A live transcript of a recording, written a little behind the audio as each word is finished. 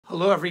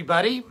Hello,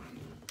 everybody.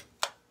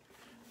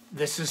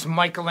 This is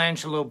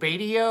Angelo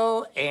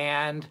Batio,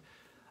 and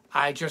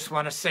I just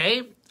want to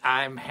say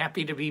I'm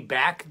happy to be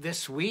back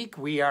this week.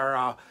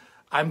 I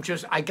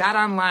got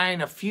online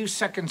a few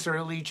seconds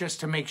early just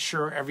to make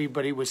sure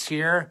everybody was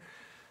here.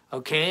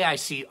 Okay, I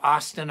see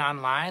Austin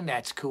online.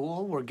 That's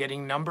cool. We're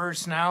getting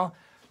numbers now.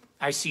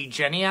 I see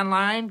Jenny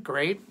online.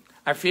 Great.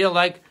 I feel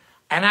like,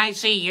 and I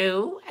see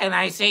you, and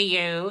I see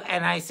you,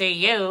 and I see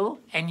you,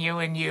 and you,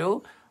 and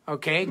you.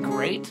 Okay,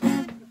 great.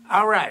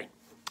 All right.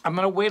 I'm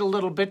going to wait a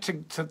little bit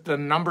to the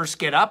numbers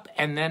get up,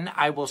 and then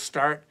I will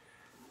start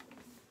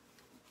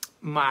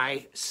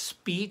my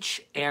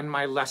speech and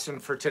my lesson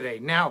for today.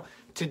 Now,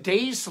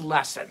 today's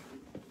lesson,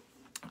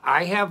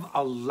 I have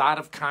a lot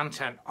of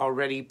content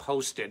already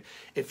posted.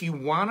 If you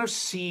want to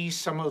see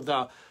some of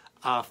the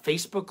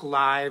Facebook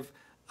Live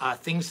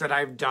things that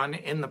I've done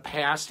in the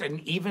past, and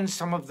even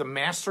some of the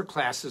master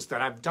classes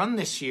that I've done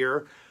this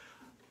year,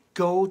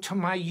 go to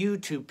my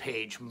YouTube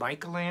page,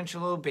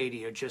 Angelo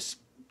Batio. Just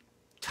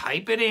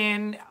type it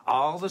in,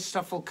 all the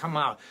stuff will come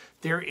out.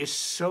 There is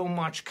so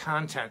much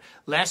content.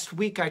 Last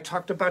week I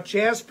talked about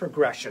jazz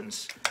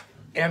progressions,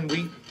 and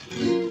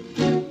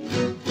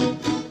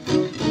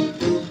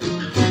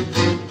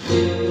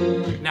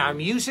now I'm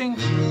using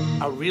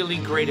a really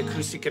great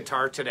acoustic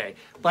guitar today.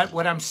 But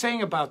what I'm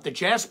saying about the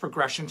jazz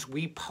progressions,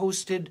 we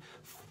posted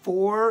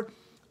 4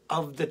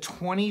 of the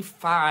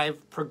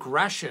 25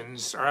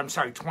 progressions, or I'm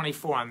sorry,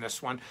 24 on this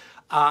one,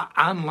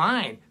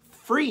 online,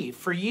 free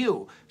for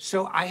you.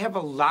 So I have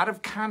a lot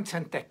of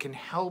content that can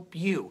help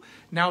you.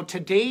 Now,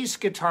 today's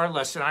guitar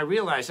lesson, I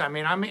realize, I'm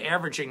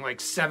averaging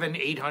like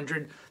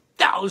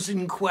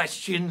 800,000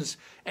 questions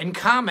and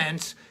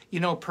comments,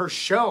 per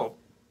show.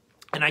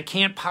 And I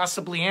can't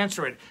possibly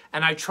answer it.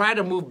 And I try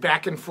to move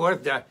back and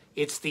forth.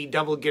 It's the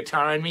double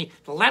guitar in me.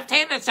 The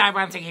left-handed side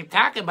wants to keep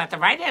talking, but the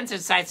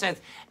right-handed side says,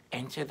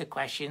 answer the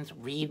questions,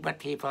 read what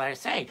people are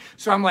saying.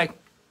 So I'm like,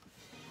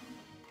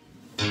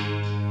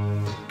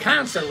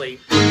 constantly.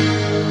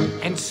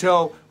 And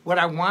so what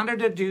I wanted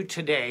to do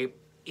today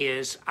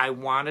is I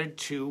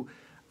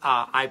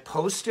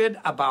posted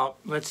about,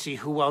 let's see,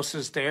 who else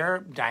is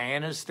there?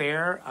 Diana's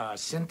there,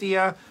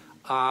 Cynthia,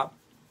 I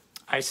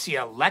see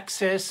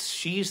Alexis,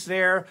 she's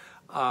there.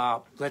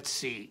 Let's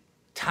see,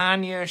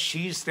 Tanya,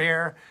 she's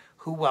there.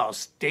 Who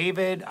else?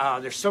 David.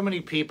 There's so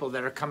many people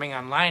that are coming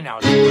online now.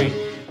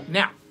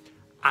 Now,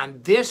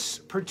 on this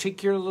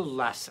particular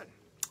lesson,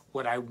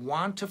 what I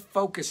want to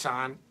focus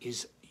on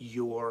is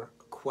your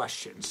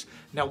questions.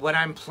 Now, what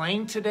I'm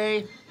playing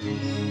today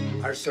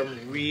are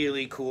some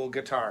really cool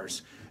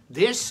guitars.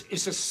 This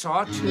is a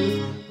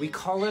Sawtooth, we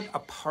call it a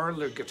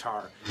parlor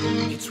guitar.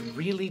 It's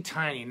really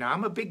tiny. Now,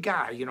 I'm a big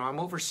guy, I'm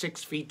over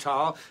 6 feet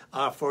tall.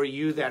 For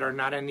you that are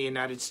not in the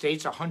United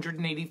States,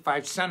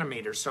 185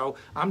 centimeters, so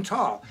I'm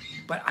tall.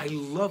 But I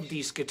love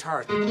these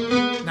guitars.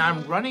 Now,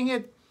 I'm running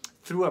it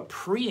through a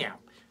preamp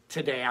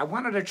today. I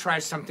wanted to try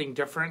something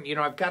different.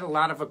 I've got a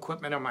lot of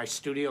equipment in my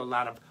studio, a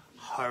lot of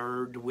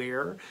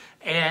hardware,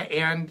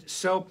 and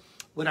so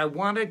what I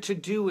wanted to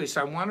do is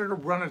I wanted to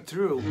run it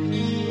through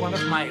one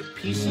of my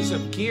pieces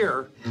of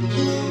gear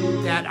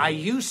that I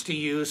used to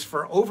use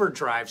for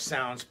overdrive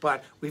sounds,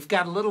 but we've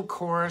got a little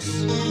chorus,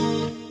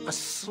 a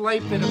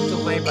slight bit of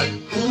delay, but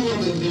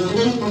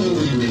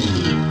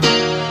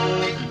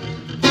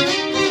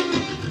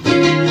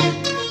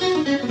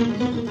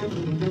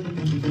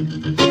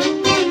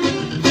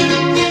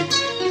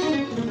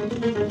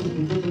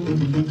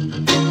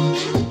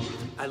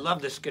I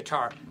love this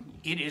guitar.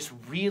 It is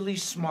really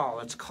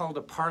small. It's called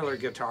a parlor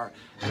guitar.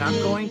 And I'm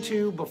going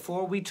to,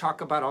 before we talk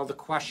about all the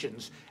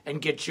questions,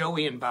 and get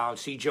Joey involved.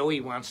 See,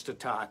 Joey wants to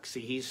talk.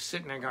 See, he's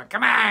sitting there going,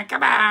 come on,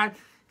 come on,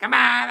 come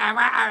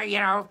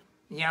on.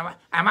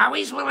 I'm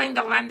always willing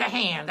to lend a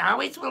hand.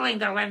 Always willing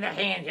to lend a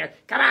hand here.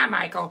 Come on,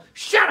 Michael.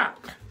 Shut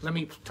up. Let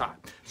me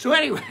talk. So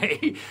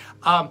anyway,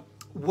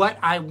 what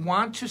I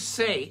want to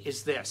say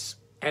is this.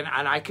 And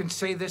I can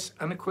say this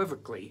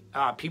unequivocally.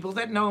 People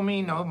that know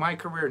me, know my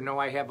career, know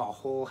I have a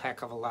whole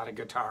heck of a lot of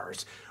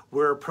guitars.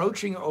 We're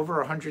approaching over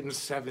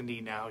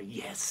 170 now.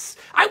 Yes.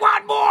 I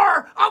want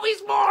more!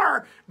 Always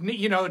more!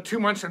 2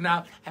 months from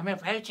now, I'm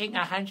approaching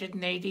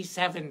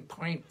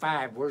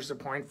 187.5. Where's the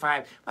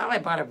 0.5? Well, I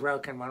bought a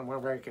broken one. We're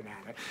working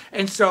on it.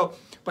 And so,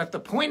 but the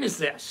point is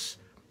this.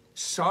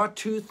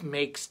 Sawtooth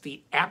makes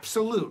the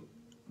absolute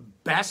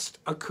best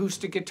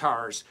acoustic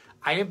guitars.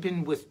 I have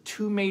been with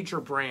 2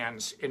 major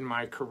brands in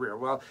my career.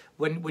 Well,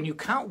 when you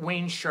count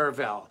Wayne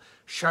Charvel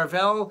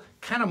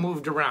kind of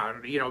moved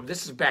around.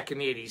 This is back in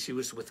the 80s. He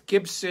was with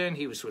Gibson,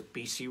 he was with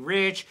BC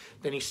Rich,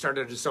 then he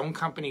started his own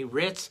company,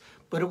 Ritz,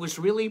 but it was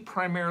really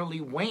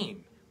primarily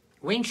Wayne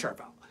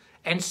Charvel.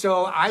 And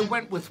so I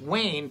went with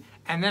Wayne,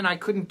 and then I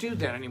couldn't do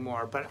that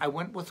anymore, but I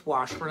went with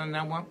Washburn, and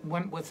I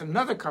went with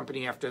another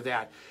company after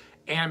that.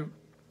 And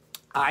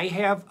I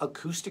have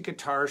acoustic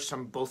guitars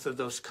from both of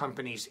those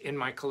companies in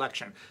my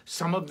collection.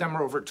 Some of them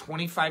are over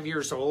 25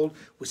 years old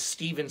with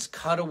Stevens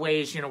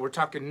cutaways. We're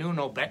talking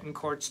Nuno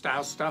Betancourt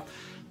style stuff.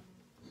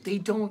 They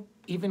don't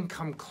even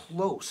come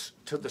close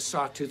to the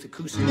Sawtooth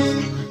Acoustics.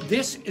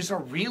 This is a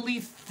really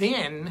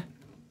thin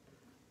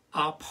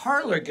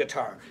parlor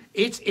guitar.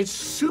 It's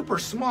super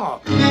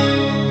small,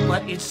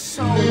 but it's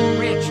so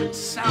rich and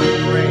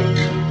sounds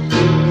great.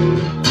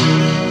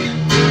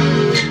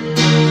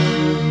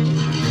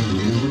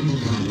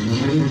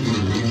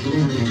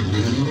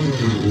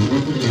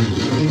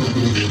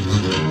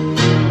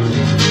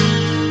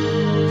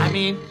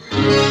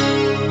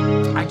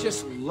 I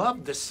just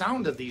love the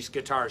sound of these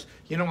guitars.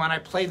 You know, when I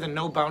play the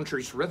No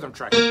Boundaries rhythm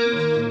track.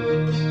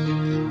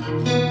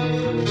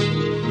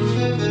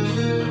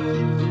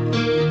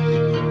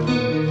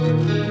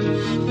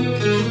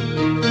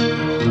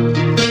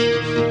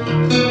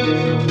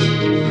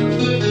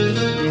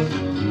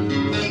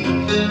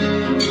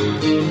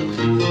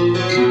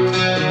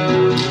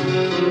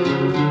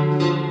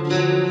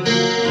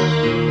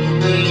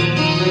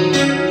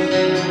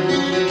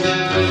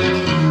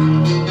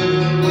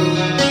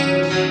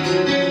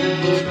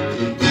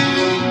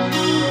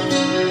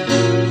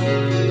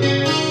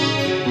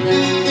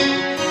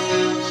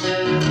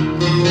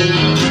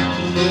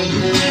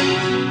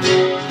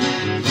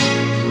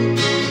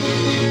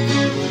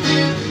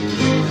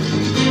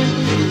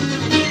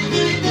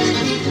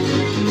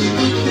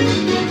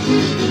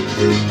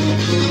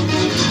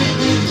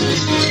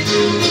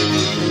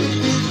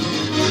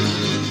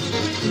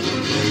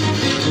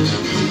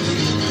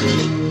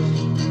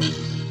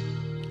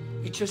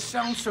 Just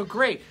sounds so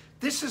great.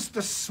 This is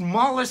the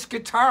smallest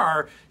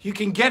guitar you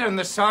can get in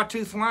the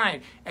Sawtooth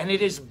line, and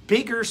it is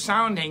bigger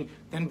sounding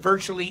than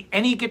virtually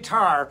any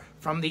guitar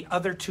from the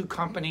other two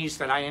companies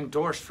that I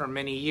endorsed for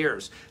many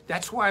years.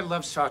 That's why I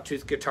love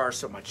Sawtooth Guitars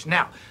so much.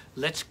 Now,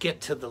 let's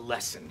get to the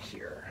lesson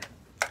here.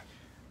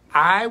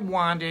 I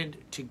wanted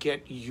to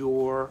get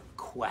your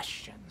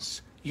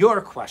questions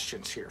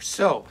here.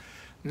 So,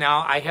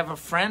 now I have a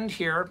friend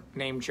here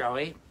named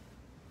Joey.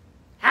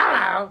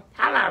 Hello,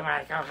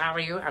 Michael, how are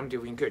you? I'm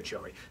doing good,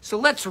 Joey. So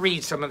let's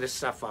read some of this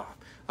stuff off.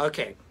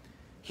 Okay,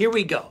 here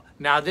we go.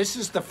 Now, this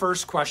is the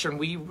first question.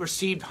 We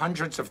received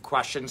hundreds of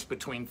questions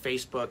between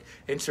Facebook,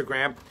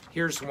 Instagram.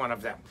 Here's one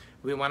of them.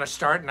 We want to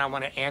start, and I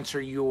want to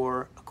answer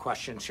your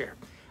questions here.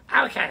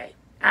 Okay,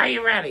 are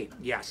you ready?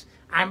 Yes.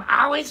 I'm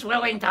always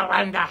willing to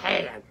lend a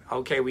hand.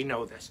 Okay, we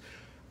know this.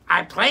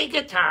 I play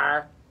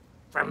guitar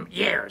from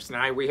years.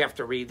 Now, we have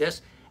to read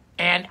this.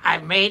 And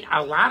I've made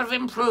a lot of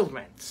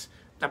improvements.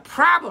 The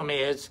problem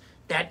is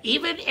that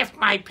even if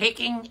my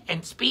picking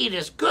and speed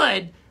is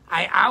good,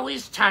 I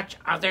always touch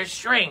other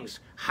strings.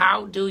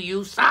 How do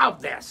you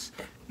solve this?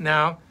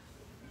 Now,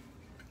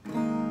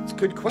 it's a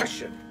good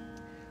question.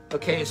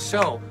 Okay,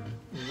 so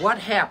what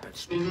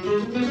happens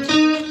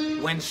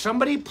when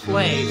somebody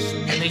plays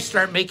and they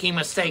start making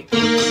mistakes?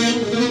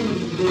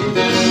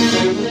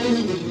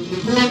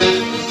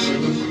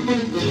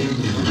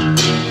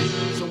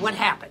 So what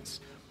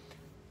happens?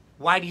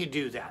 Why do you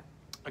do that?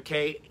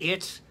 Okay,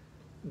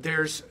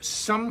 there's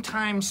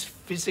sometimes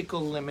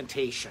physical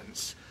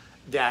limitations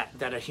that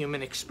a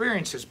human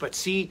experiences. But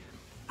see,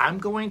 I'm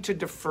going to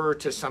defer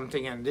to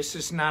something, and this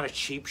is not a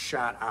cheap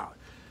shot out.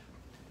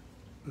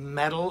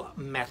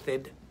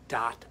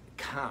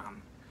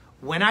 metalmethod.com.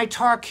 When I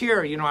talk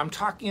here, you know, I'm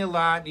talking a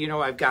lot, you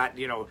know, I've got,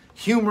 you know,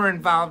 humor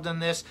involved in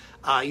this,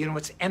 you know,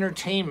 it's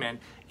entertainment,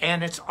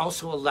 and it's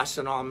also a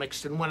lesson all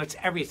mixed in one. It's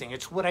everything.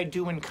 It's what I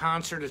do in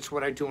concert. It's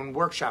what I do in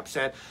workshops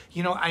that,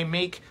 you know, I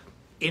make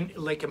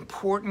like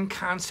important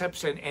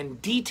concepts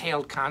and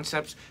detailed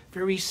concepts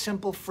very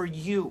simple for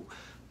you.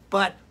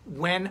 But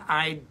when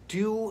I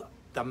do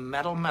the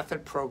Metal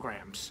Method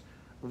programs,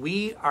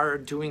 we are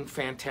doing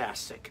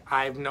fantastic.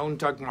 I've known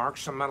Doug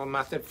Marks from Metal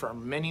Method for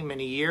many,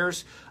 many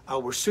years.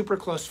 We're super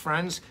close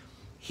friends.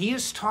 He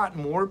has taught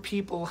more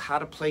people how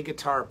to play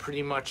guitar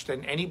pretty much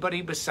than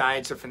anybody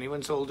besides, if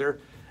anyone's older,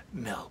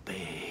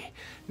 Melby.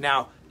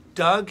 Now,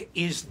 Doug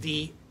is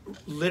the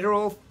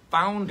literal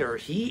founder.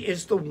 He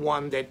is the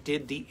one that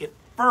did the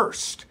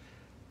first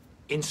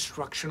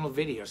instructional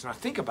videos. Now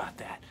think about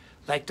that.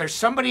 Like, there's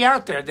somebody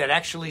out there that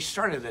actually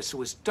started this. It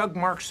was Doug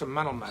Marks from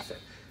Metal Method.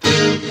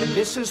 And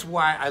this is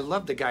why I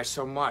love the guy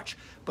so much.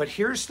 But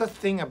here's the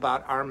thing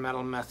about our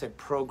Metal Method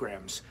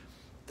programs.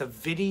 The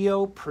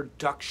video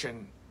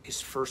production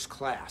is first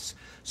class.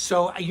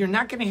 So you're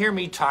not going to hear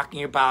me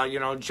talking about, you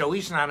know,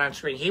 Joey's not on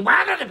screen. He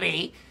wanted to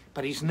be,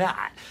 but he's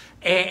not.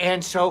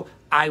 And so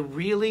I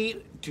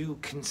really do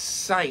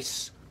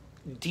concise,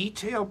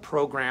 detailed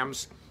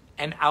programs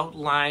and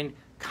outline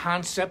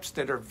concepts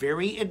that are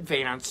very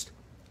advanced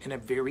in a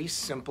very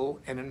simple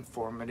and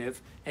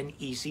informative and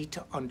easy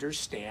to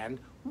understand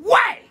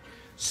way.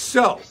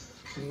 So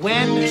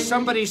when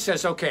somebody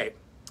says, okay,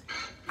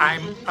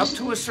 I'm up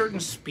to a certain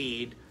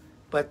speed,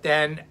 but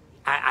then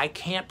I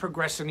can't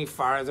progress any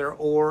farther,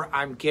 or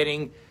I'm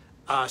getting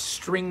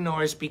string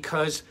noise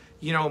because,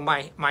 you know,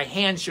 my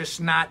hand's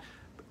just not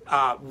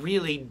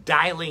really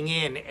dialing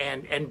in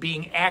and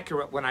being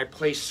accurate when I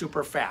play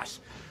super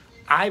fast.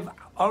 I've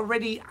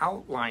already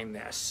outlined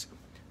this.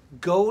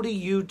 Go to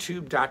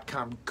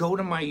youtube.com, go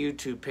to my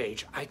YouTube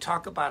page. I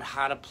talk about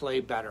how to play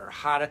better,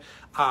 how to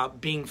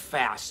being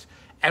fast.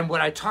 And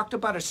what I talked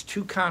about is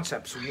two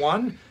concepts.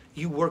 One,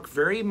 you work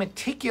very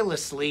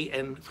meticulously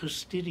and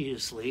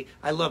fastidiously.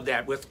 I love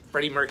that with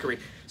Freddie Mercury.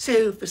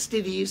 So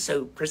fastidious,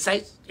 so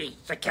precise, he's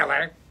a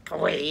killer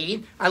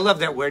queen. I love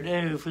that word,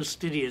 oh,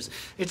 fastidious.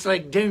 It's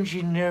like, don't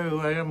you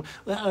know,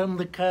 I'm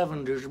the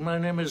Cavendish. My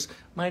name is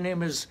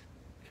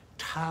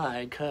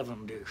Ty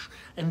Cavendish.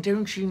 And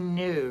don't you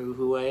know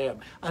who I am?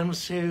 I'm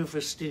so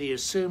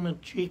fastidious, so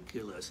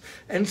meticulous.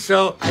 And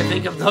so I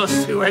think of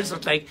those two words,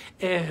 it's like,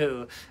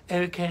 oh,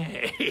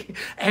 okay.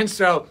 And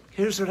so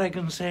here's what I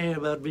can say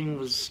about being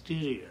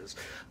fastidious.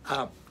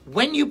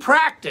 When you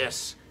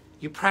practice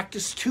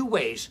two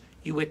ways.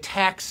 You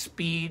attack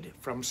speed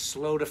from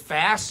slow to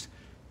fast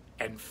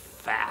and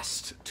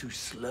fast to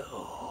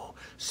slow.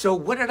 So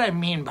what did I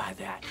mean by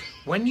that?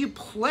 When you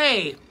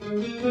play,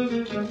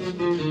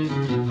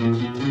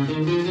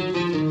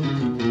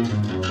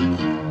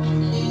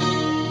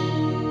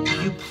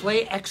 you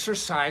play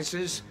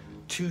exercises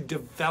to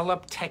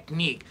develop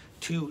technique,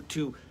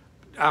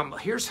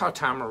 here's how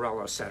Tom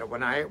Morello said it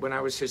when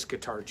I was his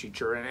guitar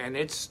teacher, and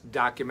it's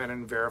documented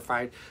and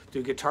verified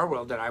through Guitar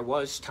World that I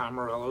was Tom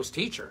Morello's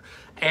teacher.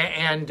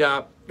 And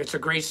it's a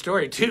great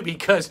story, too,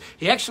 because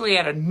he actually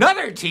had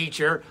another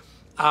teacher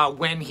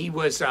when he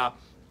was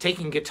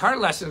taking guitar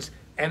lessons,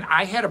 and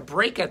I had a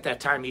break at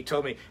that time, he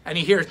told me, and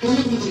he hears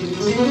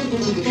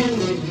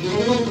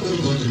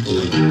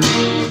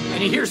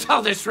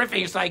all this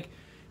riffing. It's like,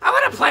 I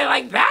want to play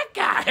like that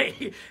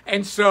guy.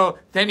 And so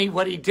then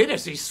what he did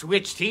is he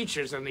switched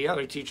teachers, and the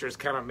other teacher was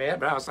kind of mad.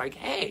 But I was like,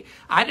 hey,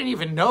 I didn't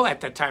even know at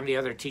the time the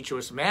other teacher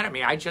was mad at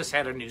me. I just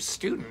had a new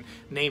student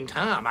named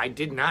Tom. I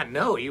did not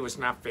know. He was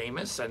not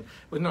famous, and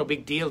it was no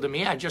big deal to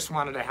me. I just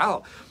wanted to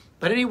help.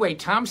 But anyway,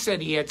 Tom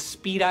said he had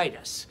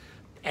speeditis.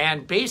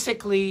 And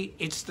basically,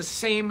 it's the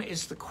same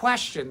as the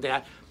question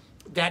that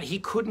he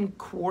couldn't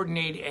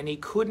coordinate and he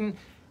couldn't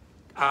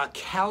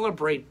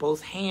calibrate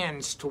both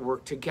hands to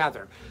work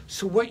together.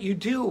 So what you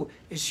do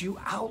is you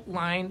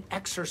outline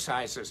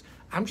exercises.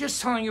 I'm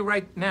just telling you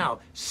right now,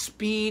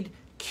 speed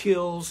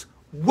kills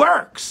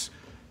works.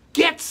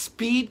 Get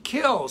speed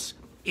kills.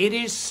 It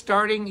is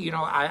starting,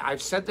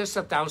 I've said this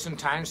 1,000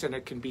 times and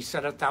it can be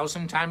said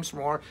 1,000 times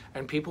more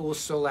and people will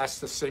still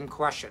ask the same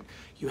question.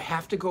 You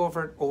have to go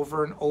over it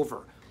over and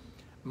over.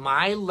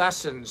 My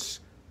lessons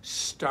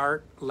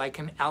start like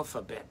an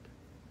alphabet,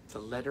 the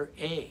letter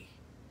A.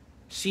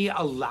 See,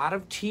 a lot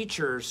of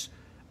teachers,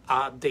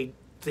 they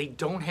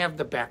don't have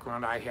the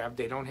background I have.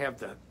 They don't have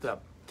the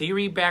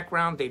theory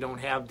background. They don't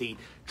have the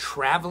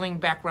traveling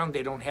background.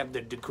 They don't have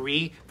the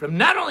degree from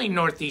not only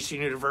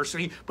Northeastern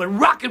University, but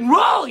Rock and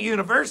Roll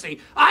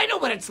University. I know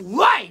what it's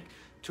like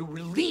to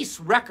release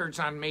records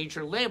on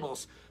major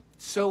labels.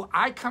 So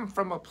I come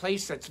from a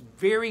place that's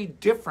very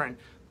different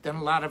than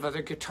a lot of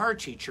other guitar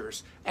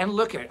teachers. And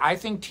look at it. I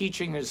think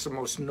teaching is the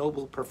most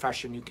noble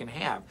profession you can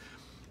have.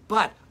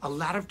 But a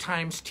lot of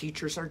times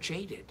teachers are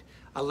jaded.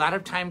 A lot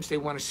of times they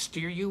want to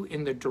steer you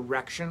in the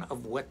direction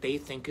of what they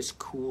think is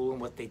cool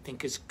and what they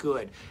think is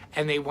good.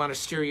 And they want to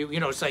steer you,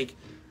 it's like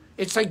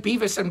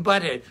Beavis and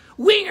Butthead.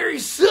 Winger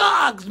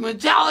sucks,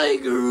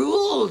 Metallica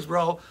rules,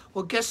 bro.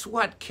 Well, guess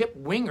what? Kip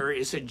Winger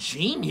is a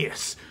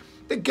genius.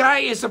 The guy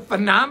is a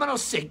phenomenal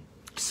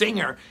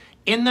singer.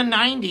 In the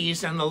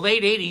 90s and the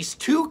late 80s,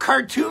 2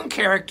 cartoon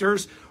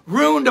characters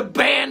ruined a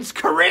band's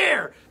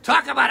career.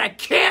 Talk about a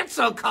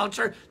cancel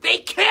culture. They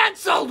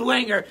canceled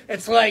Winger.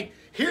 It's like,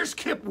 here's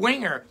Kip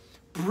Winger,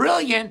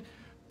 brilliant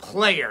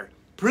player,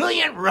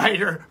 brilliant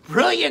writer,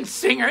 brilliant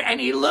singer, and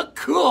he looked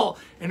cool.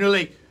 And they're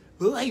like,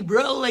 hey,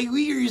 bro, like,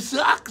 Winger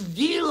sucks.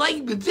 Do you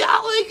like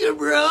Metallica,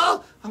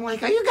 bro? I'm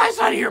like, are you guys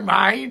out of your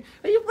mind?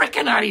 Are you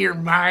freaking out of your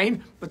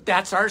mind? But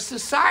that's our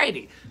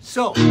society.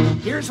 So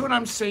here's what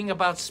I'm saying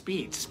about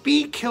speed.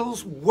 Speed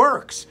kills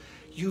works.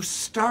 You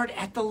start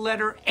at the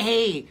letter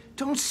A.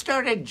 Don't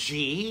start at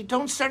G.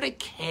 Don't start at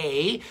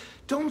K.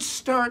 Don't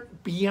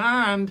start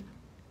beyond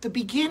the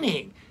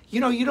beginning.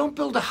 You don't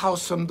build a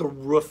house from the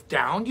roof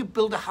down. You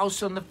build a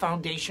house on the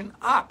foundation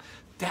up.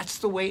 That's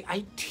the way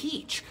I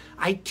teach.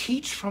 I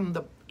teach from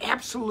the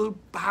absolute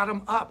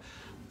bottom up.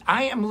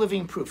 I am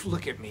living proof.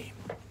 Look at me.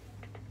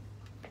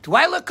 Do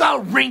I look all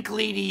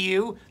wrinkly to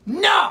you?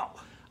 No.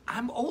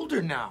 I'm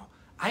older now.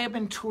 I have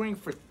been touring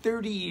for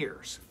 30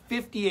 years,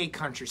 58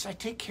 countries. I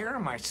take care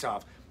of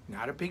myself.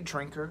 Not a big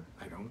drinker.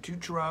 I don't do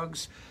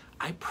drugs.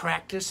 I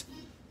practice,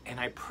 and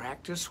I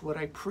practice what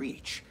I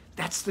preach.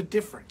 That's the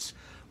difference.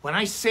 When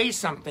I say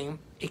something,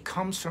 it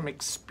comes from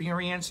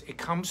experience. It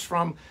comes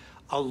from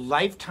a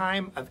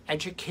lifetime of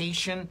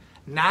education,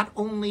 not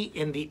only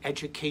in the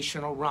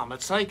educational realm.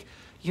 It's like,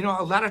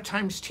 a lot of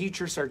times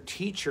teachers are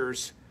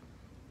teachers,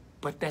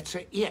 but that's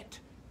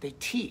it. They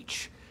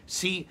teach.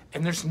 See,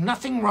 and there's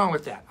nothing wrong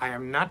with that. I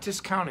am not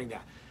discounting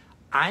that.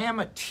 I am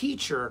a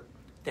teacher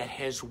that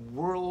has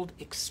world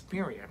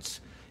experience.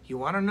 You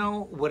want to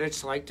know what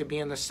it's like to be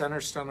in the center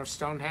stone of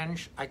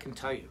Stonehenge? I can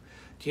tell you.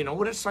 Do you know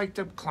what it's like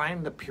to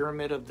climb the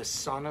pyramid of the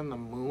sun and the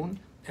moon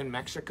in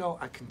Mexico?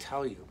 I can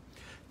tell you.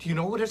 Do you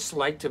know what it's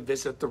like to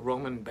visit the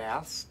Roman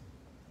baths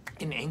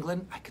in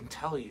England? I can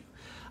tell you.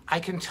 I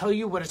can tell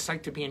you what it's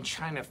like to be in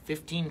China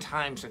 15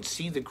 times and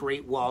see the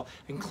Great Wall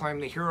and climb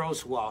the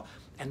Heroes Wall.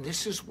 And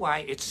this is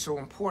why it's so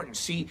important.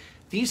 See,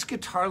 these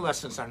guitar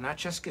lessons are not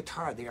just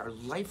guitar. They are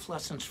life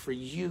lessons for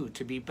you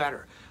to be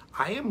better.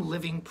 I am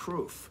living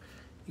proof.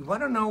 You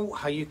want to know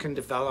how you can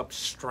develop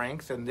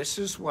strength? And this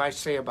is what I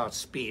say about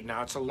speed.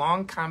 Now, it's a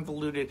long,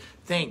 convoluted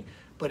thing.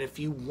 But if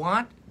you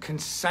want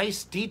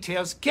concise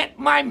details, get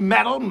my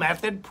Metal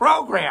Method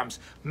programs.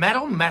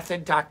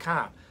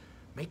 metalmethod.com.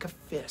 Make a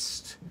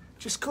fist.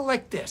 Just go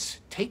like this.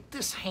 Take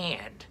this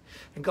hand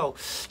and go,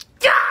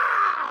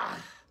 ah!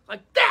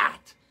 Like that.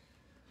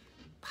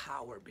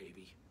 Power,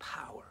 baby.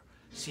 Power.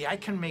 See, I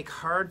can make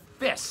hard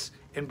fists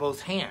in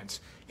both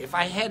hands. If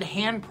I had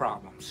hand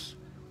problems,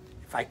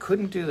 if I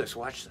couldn't do this,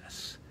 watch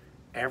this.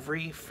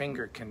 Every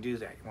finger can do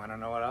that. You want to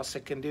know what else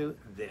it can do?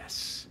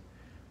 This.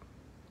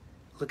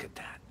 Look at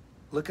that.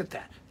 Look at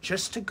that.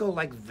 Just to go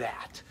like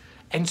that.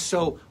 And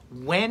so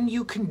when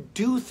you can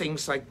do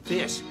things like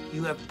this,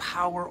 you have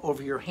power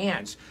over your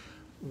hands.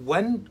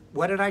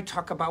 What did I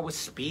talk about with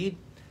speed?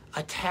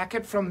 Attack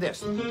it from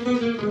this.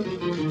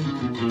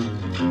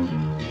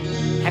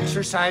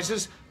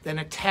 Exercises, then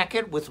attack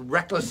it with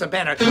reckless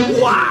abandon.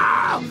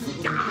 Wow!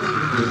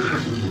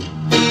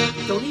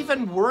 Don't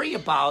even worry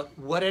about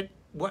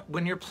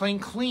when you're playing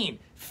clean.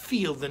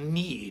 Feel the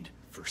need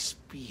for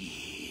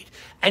speed.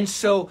 And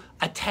so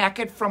attack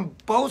it from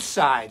both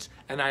sides.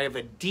 And I have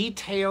a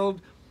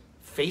detailed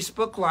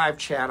Facebook Live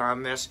chat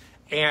on this.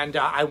 And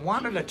I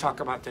wanted to talk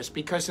about this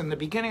because in the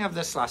beginning of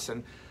this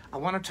lesson, I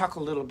want to talk a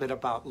little bit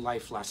about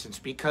life lessons.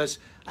 Because,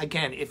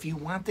 again, if you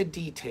want the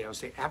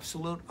details, the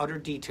absolute, utter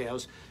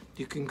details,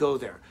 you can go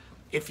there.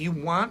 If you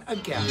want,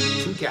 again,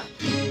 to get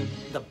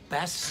the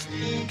best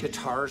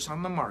guitars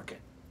on the market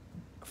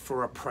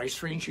for a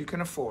price range you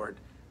can afford,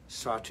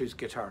 Sawtooth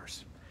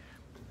Guitars.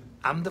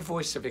 I'm the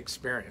voice of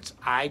experience.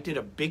 I did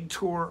a big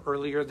tour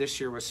earlier this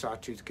year with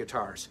Sawtooth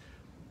Guitars.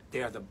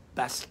 They are the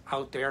best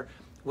out there.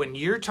 When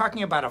you're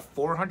talking about a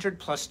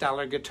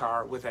 $400+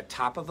 guitar with a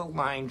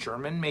top-of-the-line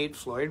German-made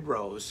Floyd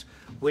Rose,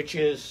 which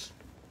is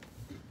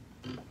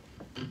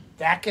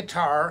that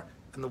guitar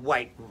and the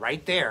white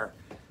right there,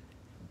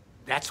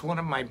 that's one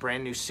of my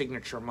brand new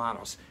signature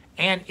models.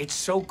 And it's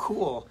so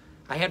cool,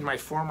 I had my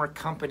former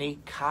company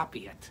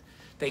copy it.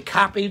 They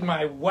copied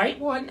my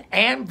white one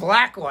and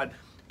black one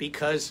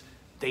because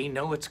they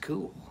know it's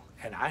cool.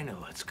 And I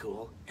know it's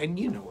cool, and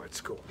you know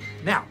it's cool.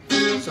 Now,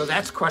 so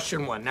that's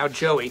question one. Now,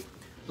 Joey,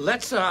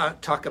 let's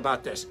talk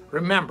about this.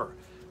 Remember,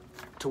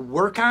 to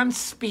work on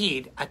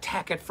speed,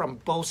 attack it from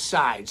both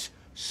sides.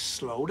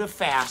 Slow to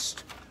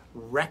fast,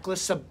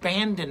 reckless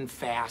abandon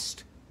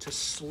fast to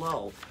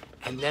slow.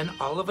 And then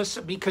all of a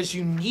sudden, because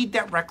you need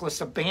that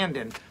reckless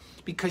abandon,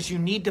 because you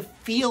need to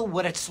feel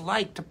what it's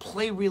like to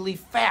play really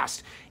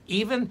fast.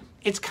 Even,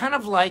 it's kind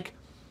of like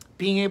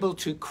being able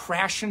to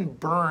crash and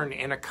burn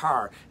in a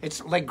car.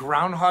 It's like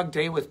Groundhog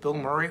Day with Bill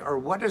Murray, or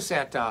what is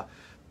that,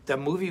 the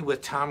movie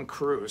with Tom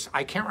Cruise?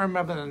 I can't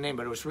remember the name,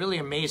 but it was really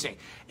amazing.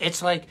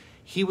 It's like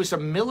he was a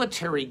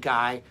military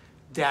guy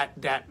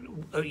that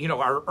you know,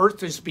 our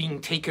Earth is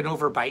being taken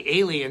over by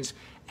aliens,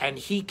 and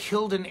he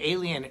killed an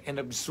alien and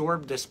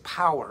absorbed this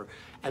power.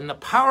 And the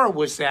power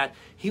was that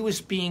he was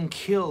being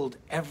killed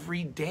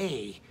every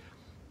day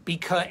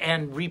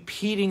and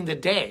repeating the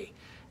day.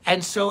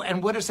 And so,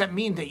 and what does that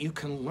mean? That you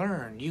can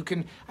learn. You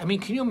can, I mean,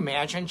 can you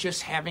imagine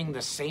just having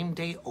the same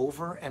day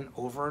over and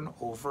over and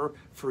over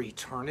for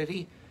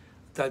eternity?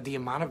 The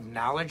amount of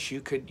knowledge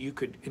you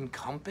could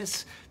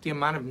encompass, the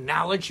amount of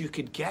knowledge you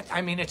could get.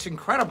 I mean, it's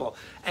incredible.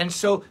 And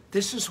so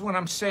this is what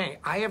I'm saying.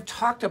 I have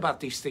talked about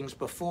these things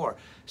before.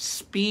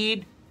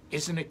 Speed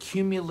is an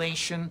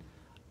accumulation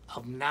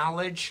of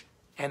knowledge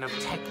and of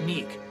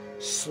technique.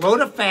 Slow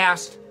to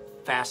fast,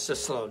 fast to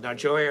slow. Now,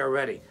 Joey, are you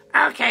ready?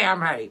 Okay,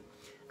 I'm ready.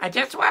 I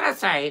just want to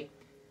say,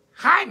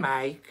 hi,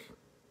 Mike.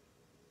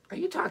 Are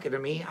you talking to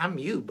me? I'm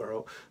you,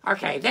 bro.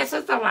 Okay, this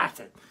is the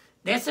lesson.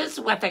 This is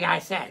what the guy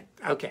said.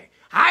 Okay.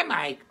 Hi,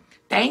 Mike.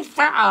 Thanks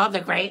for all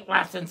the great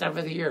lessons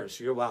over the years.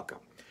 You're welcome.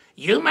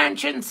 You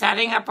mentioned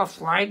setting up a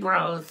Floyd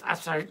Rose a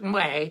certain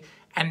way,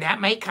 and that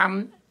may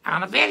come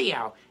on a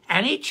video.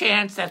 Any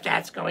chance that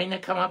that's going to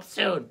come up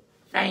soon?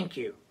 Thank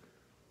you.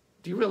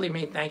 Do you really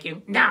mean thank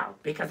you? No,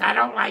 because I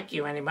don't like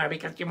you anymore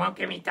because you won't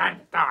give me time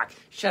to talk.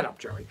 Shut up,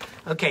 Joey.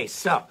 Okay,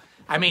 so,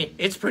 I mean,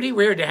 it's pretty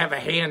weird to have a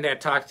hand that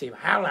talks to you.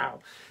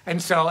 Hello.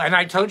 And so, and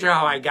I told you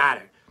how I got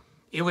it.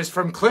 It was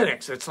from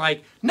clinics. It's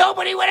like,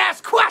 nobody would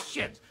ask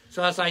questions.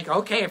 So I was like,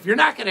 okay, if you're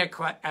not going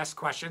to ask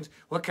questions,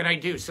 what can I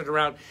do? Sit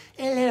around,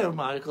 hello,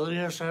 Michael.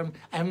 Yes,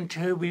 I'm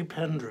Toby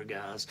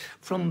Pendergast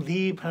from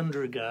the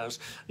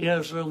Pendergast.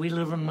 Yes, we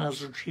live in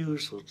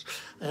Massachusetts.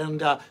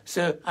 And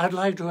so I'd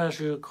like to ask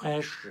you a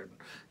question.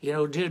 You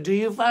know, do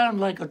you find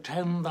like a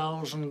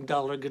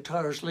 $10,000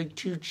 guitar is like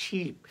too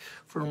cheap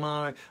for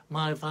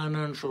my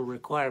financial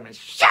requirements?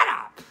 Shut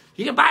up!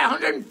 You can buy a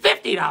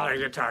 $150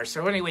 guitar.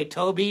 So anyway,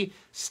 Toby,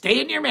 stay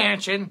in your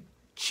mansion,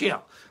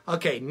 chill.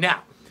 Okay,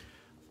 now,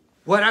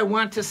 what I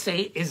want to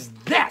say is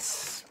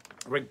this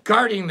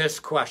regarding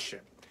this question.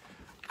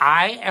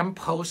 I am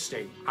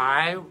posting,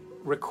 I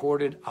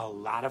recorded a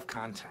lot of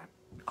content,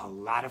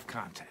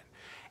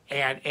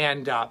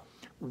 and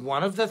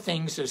one of the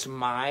things is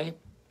my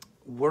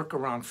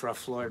workaround for a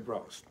Floyd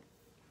Rose.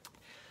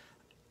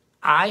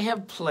 I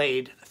have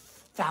played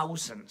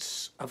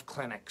thousands of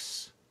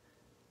clinics,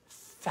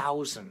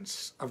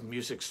 thousands of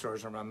music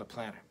stores around the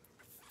planet.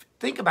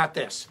 Think about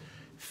this,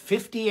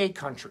 58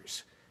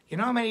 countries. You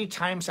know how many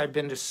times I've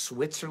been to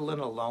Switzerland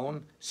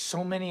alone?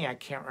 So many I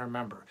can't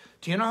remember.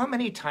 Do you know how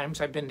many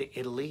times I've been to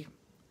Italy?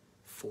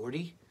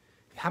 40.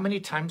 How many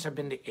times I've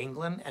been to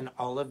England and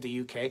all of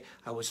the UK?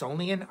 I was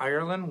only in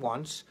Ireland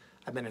once.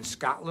 I've been in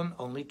Scotland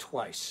only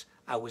twice.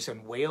 I was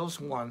in Wales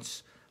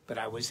once, but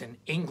I was in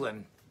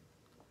England,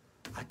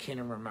 I can't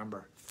even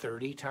remember,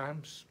 30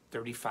 times,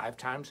 35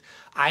 times.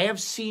 I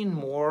have seen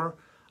more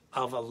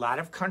of a lot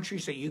of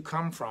countries that you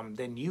come from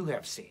than you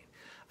have seen.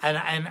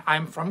 And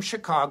I'm from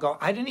Chicago.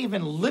 I didn't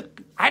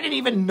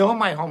even know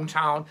my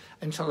hometown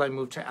until I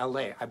moved to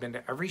LA. I've been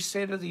to every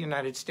state of the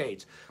United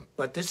States.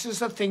 But this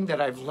is a thing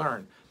that I've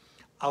learned.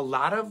 A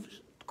lot of,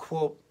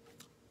 quote,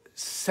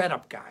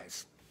 setup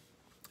guys,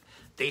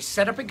 they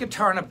set up a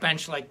guitar on a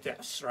bench like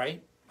this,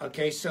 right?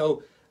 Okay,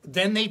 so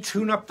then they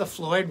tune up the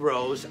Floyd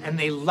Rose and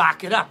they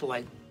lock it up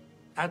like,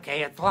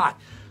 okay, it's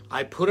locked.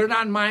 I put it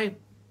on my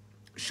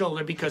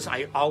shoulder because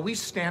I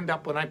always stand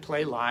up when I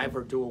play live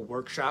or do a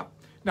workshop.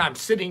 Now, I'm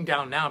sitting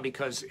down now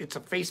because it's a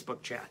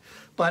Facebook chat,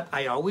 but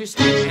I always,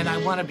 and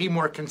I want to be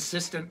more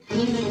consistent with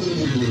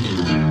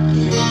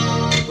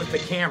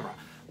the camera.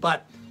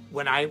 But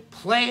when I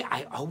play,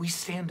 I always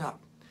stand up.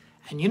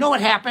 And you know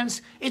what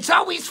happens? It's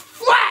always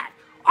flat,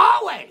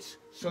 always.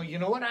 So you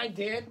know what I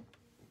did?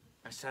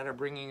 I started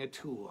bringing a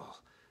tool,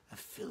 a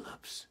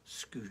Phillips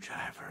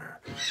screwdriver.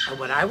 And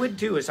what I would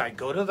do is I'd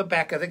go to the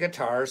back of the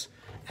guitars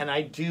and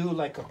I'd do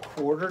like a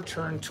quarter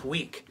turn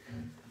tweak.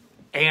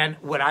 And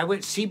what I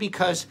would see,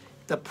 because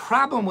the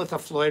problem with a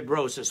Floyd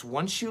Rose is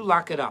once you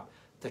lock it up,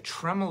 the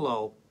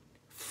tremolo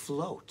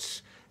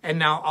floats. And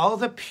now all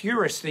the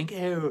purists think,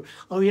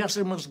 oh yes,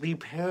 it must be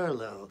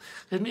parallel.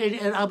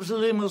 It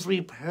absolutely must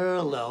be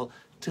parallel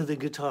to the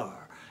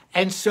guitar.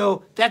 And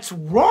so that's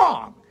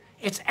wrong.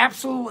 It's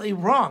absolutely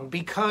wrong,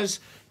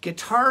 because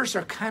guitars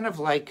are kind of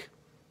like,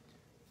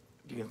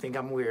 you can think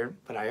I'm weird,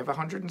 but I have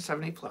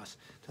 170 plus.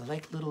 They're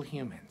like little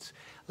humans.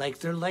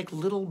 They're like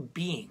little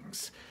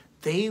beings.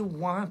 They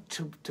want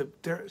to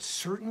there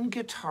certain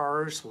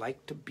guitars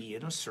like to be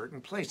in a certain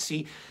place.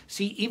 See,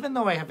 even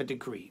though I have a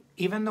degree,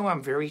 even though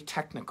I'm very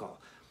technical,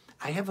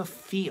 I have a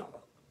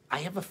feel. I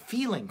have a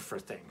feeling for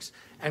things.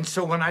 And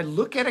so when I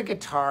look at a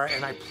guitar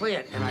and I play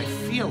it and I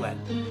feel it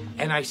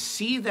and I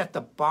see that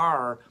the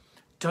bar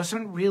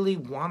doesn't really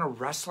want to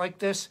rest like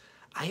this,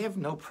 I have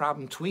no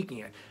problem tweaking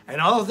it. And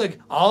all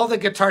the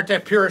guitar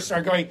tech purists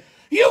are going,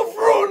 "You've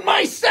ruined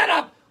my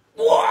setup!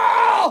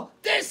 Whoa,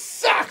 this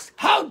sucks!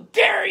 How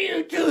dare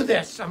you do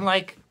this?" I'm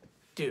like,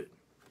 dude,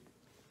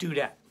 do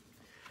that.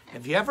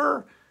 Have you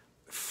ever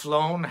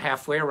flown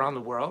halfway around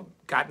the world,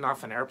 gotten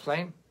off an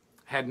airplane,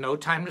 had no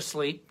time to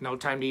sleep, no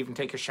time to even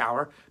take a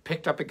shower,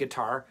 picked up a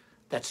guitar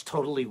that's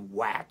totally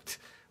whacked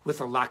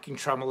with a locking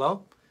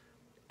tremolo,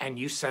 and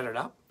you set it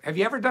up? Have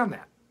you ever done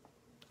that?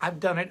 I've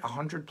done it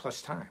 100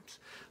 plus times.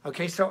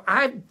 Okay, so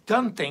I've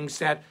done things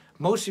that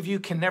most of you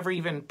can never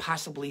even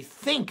possibly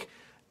think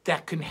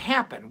that can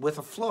happen with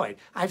a Floyd.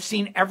 I've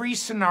seen every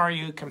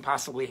scenario you can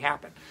possibly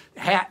have.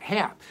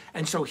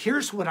 And so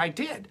here's what I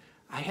did.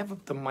 I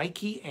have the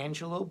Mikey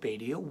Angelo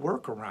Batio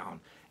workaround,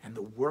 and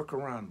the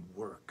workaround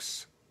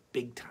works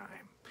big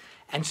time.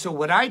 And so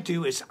what I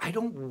do is I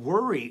don't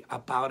worry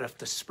about if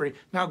the spring,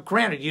 now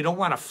granted, you don't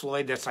want a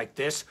Floyd that's like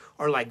this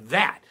or like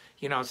that.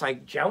 You know, it's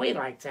like, Joey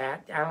likes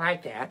that, I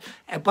like that.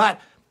 But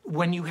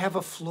when you have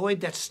a Floyd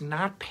that's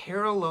not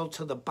parallel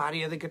to the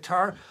body of the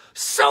guitar,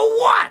 so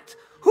what?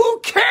 Who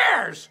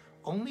cares?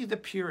 Only the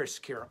purists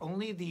care.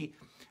 Only the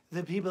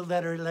people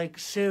that are like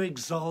so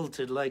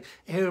exalted, like,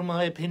 "Here,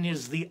 my opinion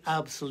is the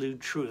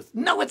absolute truth."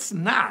 No, it's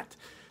not.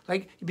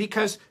 Like,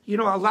 because, you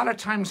know, a lot of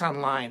times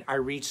online, I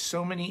read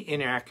so many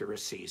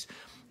inaccuracies.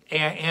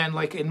 And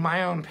like in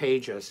my own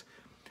pages,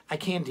 I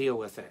can't deal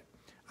with it.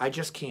 I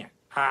just can't.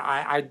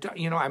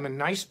 You know, I'm a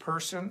nice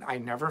person. I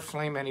never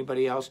flame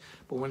anybody else.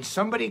 But when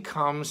somebody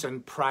comes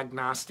and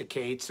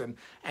prognosticates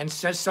and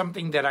says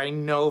something that I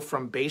know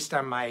from based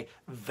on my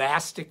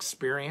vast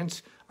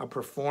experience of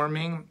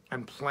performing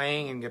and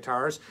playing in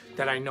guitars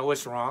that I know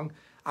is wrong,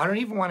 I don't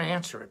even want to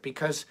answer it,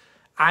 because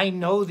I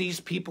know these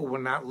people will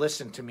not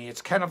listen to me.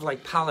 It's kind of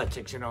like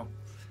politics, you know.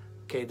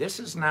 Okay, this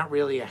is not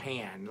really a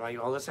hand. Like,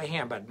 oh, it's a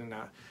hand, but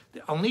no,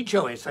 only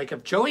Joey. It's like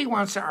if Joey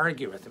wants to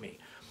argue with me,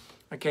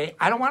 okay,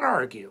 I don't want to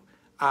argue.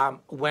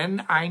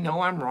 When I know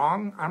I'm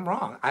wrong, I'm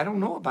wrong. I don't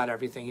know about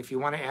everything. If you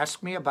want to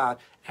ask me about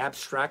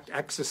abstract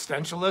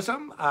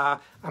existentialism,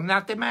 I'm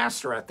not the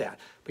master at that.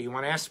 But you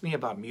want to ask me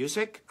about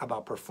music,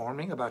 about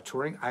performing, about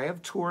touring, I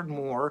have toured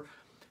more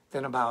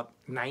than about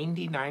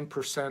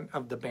 99%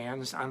 of the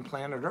bands on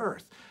planet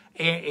Earth.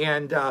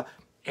 And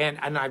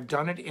I've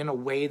done it in a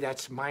way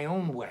that's my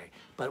own way.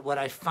 But what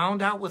I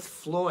found out with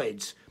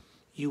Floyd's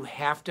You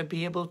have to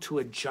be able to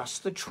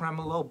adjust the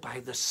tremolo by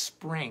the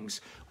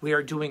springs. We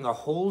are doing a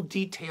whole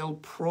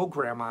detailed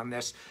program on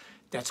this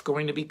that's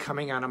going to be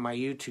coming out on my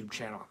YouTube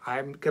channel.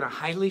 I'm going to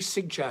highly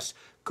suggest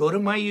go to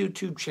my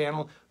YouTube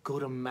channel, go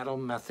to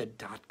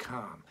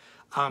metalmethod.com.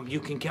 You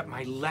can get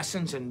my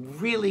lessons in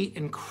really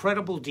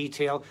incredible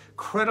detail,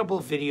 credible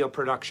video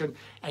production,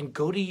 and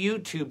go to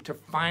YouTube to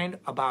find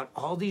about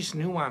all these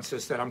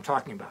nuances that I'm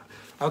talking about.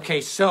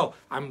 Okay, so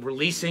I'm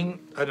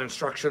releasing an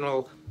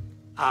instructional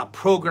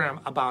program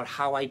about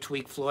how I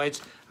tweak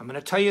Floyds. I'm going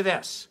to tell you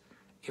this.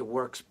 It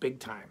works big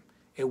time.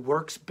 It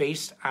works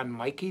based on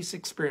Mikey's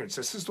experience.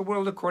 This is the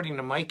world according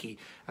to Mikey,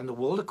 and the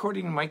world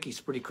according to Mikey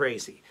is pretty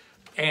crazy.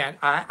 And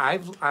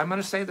I'm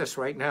going to say this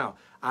right now.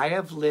 I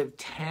have lived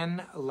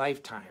 10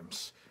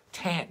 lifetimes.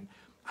 10.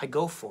 I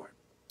go for it.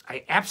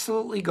 I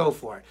absolutely go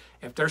for it.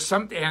 If there's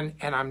something,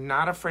 and I'm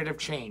not afraid of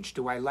change.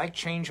 Do I like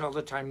change all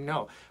the time?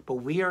 No. But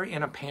we are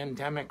in a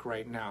pandemic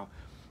right now.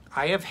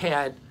 I have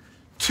had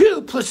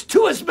 2 +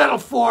 2 is metal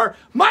 4,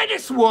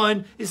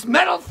 -1 is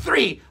metal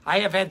 3. I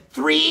have had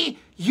 3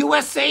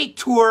 USA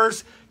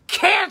tours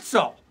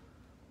cancel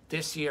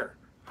this year.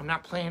 I'm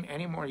not playing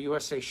any more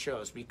USA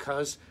shows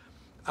because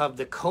of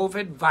the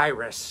COVID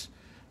virus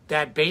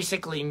that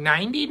basically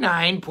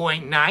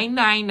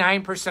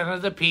 99.999%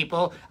 of the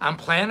people on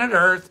planet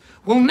Earth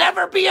will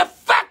never be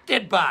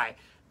affected by.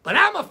 But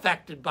I'm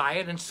affected by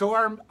it, and so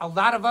are a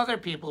lot of other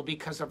people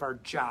because of our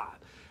job.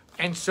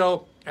 And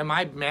so, am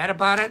I mad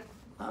about it?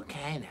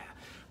 Okay, now.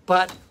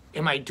 But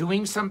am I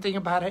doing something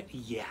about it?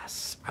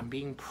 Yes. I'm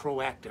being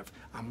proactive.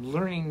 I'm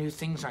learning new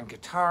things on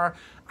guitar.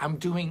 I'm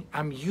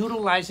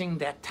utilizing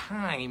that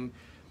time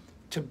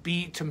to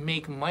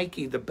make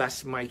Mikey the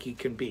best Mikey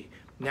can be.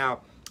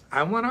 Now,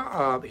 I want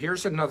to,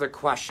 here's another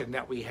question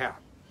that we have.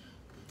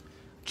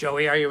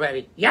 Joey, are you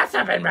ready? Yes,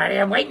 I've been ready.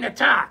 I'm waiting to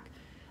talk.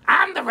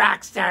 I'm the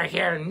rock star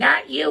here,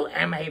 not you,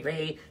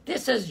 M.A.B.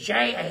 This is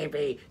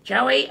J.A.B.,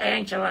 Joey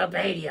Angelo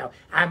Batio.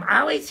 I'm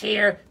always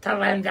here to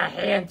lend a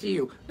hand to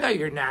you. No,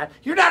 you're not.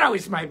 You're not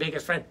always my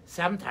biggest friend.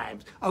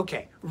 Sometimes.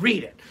 Okay,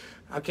 read it.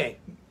 Okay,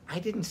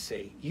 you didn't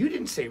say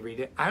read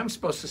it. I'm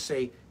supposed to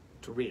say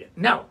to read it.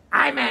 No,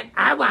 I meant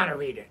I want to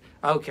read it.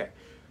 Okay.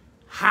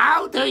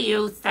 How do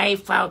you stay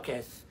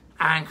focused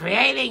on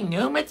creating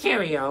new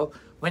material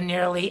when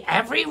nearly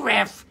every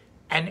riff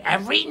and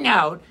every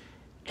note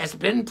has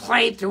been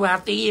played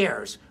throughout the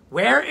years?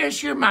 Where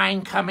is your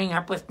mind coming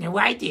up with new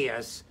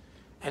ideas?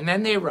 And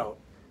then they wrote,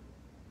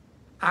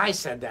 I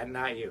said that,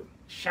 not you.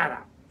 Shut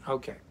up.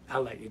 Okay,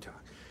 I'll let you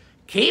talk.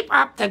 Keep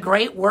up the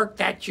great work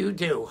that you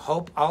do.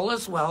 Hope all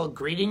is well.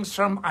 Greetings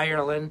from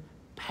Ireland,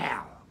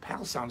 Pal.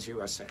 Pal sounds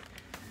USA.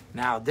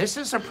 Now, this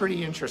is a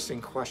pretty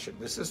interesting question.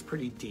 This is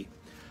pretty deep.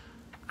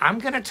 I'm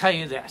going to tell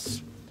you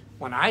this.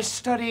 When I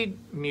studied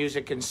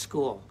music in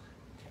school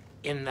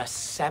in the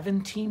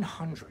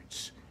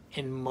 1700s,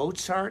 in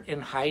Mozart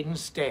and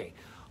Haydn's day,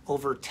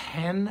 over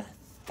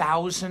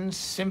 10,000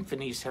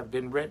 symphonies have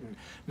been written.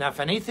 Now, if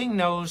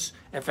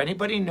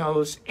anybody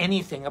knows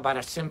anything about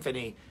a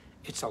symphony,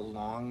 it's a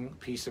long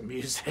piece of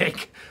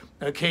music.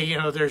 Okay,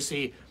 there's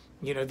the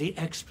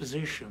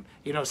exposition,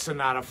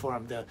 sonata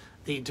form, the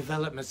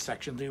development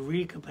section, the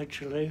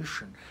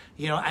recapitulation.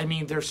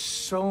 There's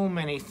so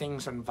many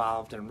things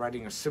involved in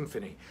writing a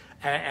symphony.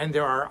 And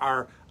there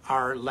are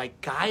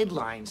like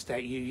guidelines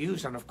that you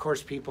use. And of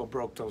course, people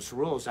broke those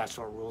rules. That's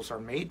what rules are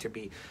made to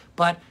be.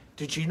 But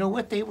did you know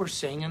what they were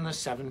saying in the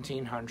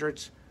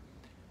 1700s?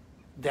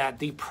 That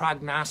the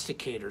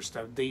prognosticators,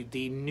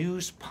 the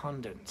news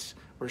pundits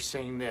were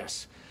saying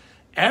this: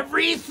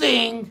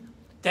 everything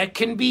that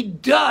can be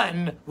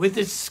done with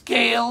a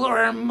scale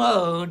or a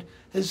mode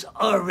has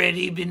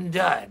already been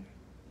done.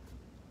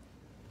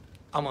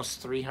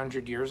 Almost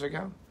 300 years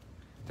ago,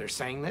 they're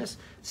saying this.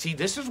 See,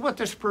 this is what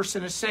this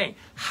person is saying.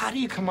 How do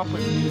you come up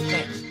with new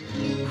things?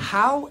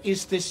 How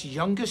is this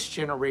youngest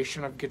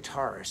generation of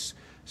guitarists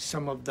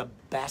some of the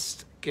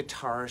best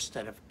guitarists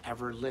that have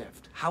ever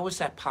lived? How is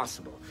that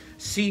possible?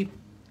 See,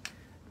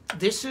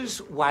 this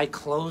is why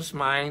closed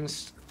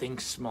minds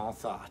think small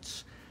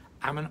thoughts.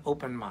 I'm an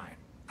open mind.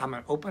 I'm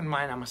an open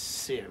mind. I'm a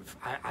sieve.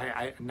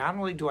 I not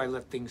only do I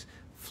let things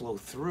flow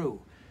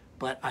through,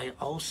 but I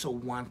also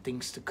want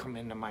things to come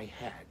into my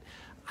head.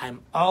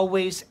 I'm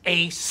always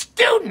a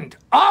student,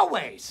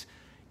 always.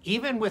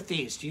 Even with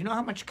these, do you know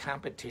how much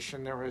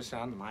competition there is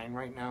online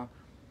right now?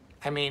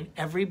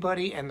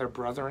 Everybody and their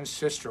brother and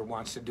sister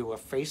wants to do a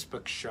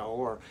Facebook show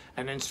or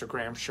an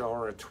Instagram show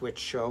or a Twitch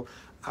show.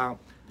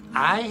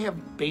 I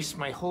have based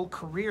my whole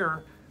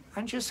career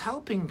on just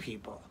helping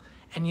people.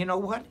 And you know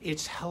what?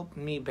 It's helped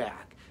me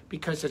back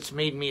because it's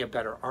made me a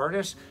better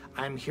artist.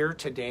 I'm here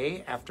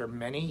today after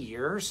many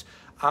years.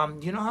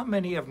 You know how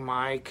many of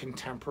my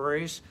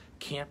contemporaries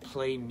can't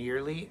play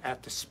nearly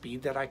at the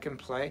speed that I can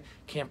play,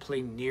 can't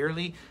play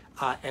nearly,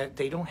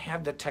 they don't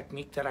have the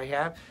technique that I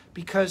have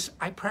because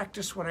I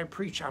practice what I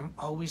preach. I'm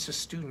always a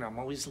student. I'm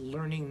always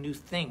learning new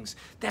things.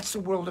 That's the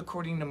world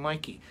according to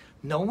Mikey.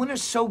 No one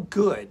is so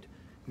good,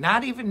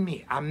 not even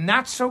me. I'm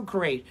not so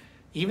great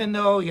Even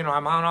though, you know,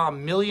 I'm on a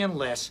million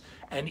lists,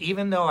 and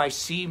even though I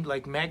see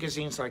like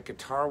magazines like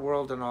Guitar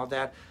World and all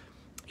that,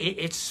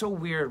 it's so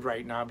weird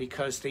right now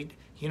because they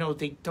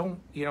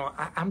don't,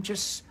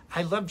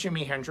 I love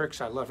Jimi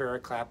Hendrix, I love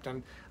Eric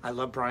Clapton, I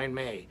love Brian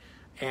May,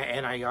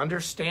 and I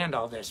understand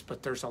all this,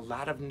 but there's a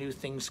lot of new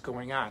things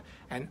going on.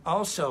 And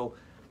also,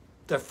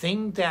 the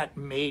thing that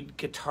made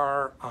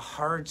guitar a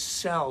hard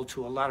sell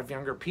to a lot of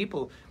younger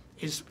people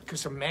is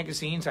because of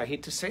magazines, I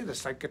hate to say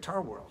this, like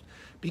Guitar World.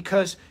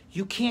 Because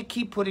you can't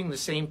keep putting the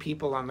same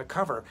people on the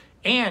cover,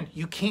 and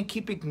you can't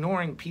keep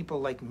ignoring people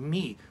like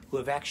me who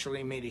have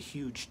actually made a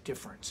huge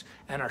difference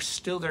and are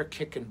still there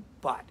kicking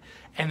butt.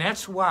 And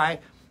that's why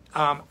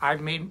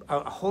I've made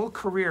a whole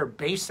career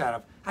based out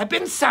of, I've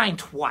been signed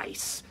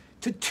twice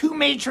to 2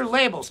 major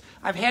labels.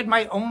 I've had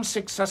my own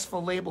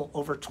successful label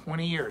over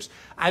 20 years.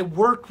 I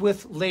worked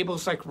with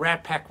labels like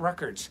Rat Pack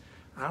Records.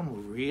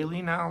 I'm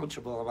really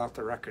knowledgeable about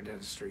the record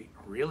industry,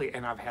 really,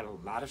 and I've had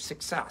a lot of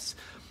success.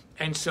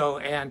 And so,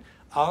 and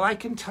all I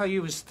can tell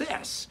you is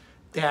this,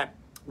 that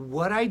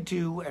what I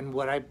do and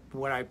what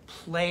I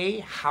play,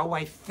 how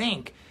I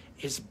think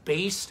is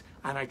based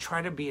on, I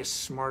try to be as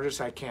smart as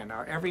I can.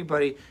 Now,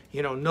 everybody,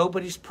 you know,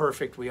 nobody's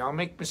perfect. We all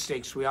make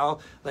mistakes. We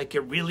all like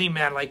get really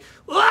mad, like,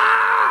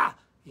 ah!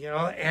 You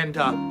know, and,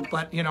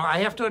 but, you know, I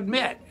have to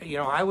admit, you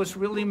know, I was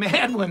really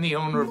mad when the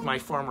owner of my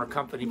former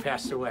company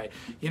passed away.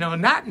 You know,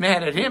 not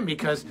mad at him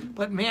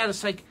but mad,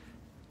 it's like,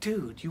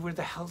 dude, you were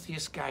the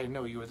healthiest guy I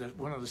know. You were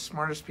one of the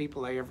smartest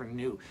people I ever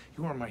knew.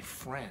 You were my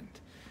friend.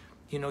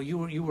 You know, you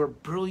were a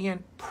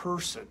brilliant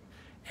person,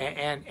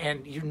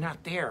 and you're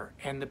not there.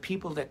 And the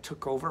people that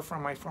took over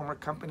from my former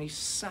company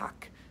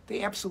suck.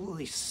 They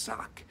absolutely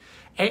suck.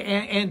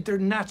 And they're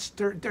nuts.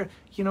 They're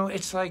you know,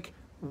 it's like,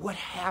 what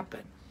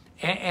happened?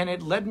 And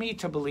it led me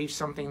to believe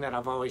something that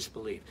I've always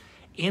believed.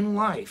 In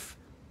life,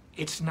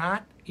 it's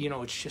not, you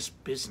know, it's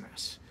just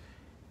business.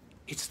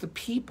 It's the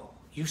people.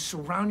 You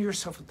surround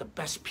yourself with the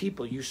best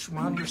people. You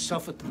surround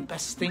yourself with the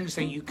best things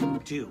that you can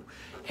do.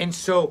 And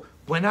so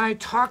when I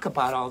talk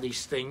about all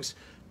these things,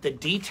 the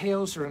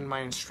details are in my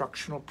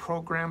instructional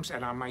programs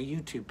and on my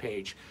YouTube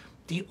page.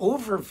 The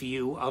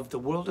overview of the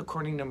world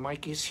according to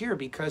Mike is here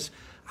because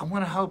I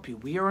want to help you.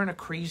 We are in a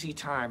crazy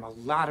time. A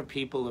lot of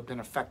people have been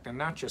affected,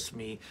 not just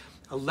me.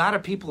 A lot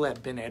of people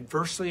have been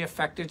adversely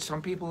affected.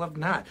 Some people have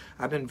not.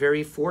 I've been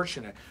very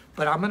fortunate.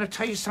 But I'm going to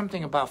tell you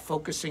something about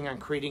focusing on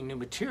creating new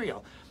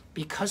material.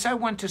 Because I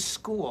went to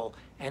school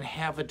and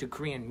have a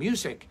degree in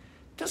music,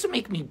 doesn't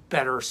make me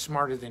better or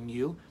smarter than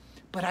you,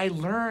 but I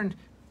learned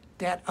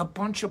that a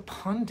bunch of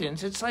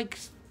pundits, it's like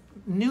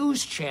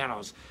news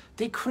channels,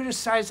 they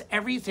criticize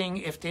everything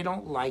if they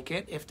don't like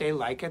it. If they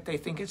like it, they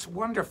think it's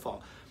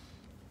wonderful.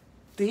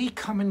 They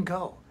come and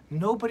go.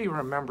 Nobody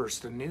remembers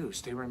the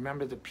news. They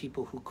remember the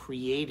people who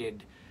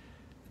created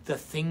the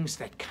things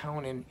that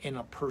count in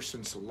a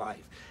person's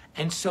life.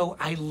 And so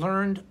I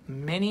learned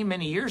many,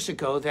 many years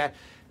ago that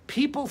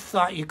people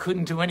thought you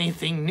couldn't do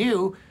anything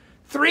new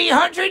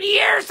 300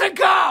 years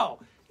ago.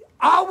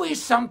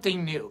 Always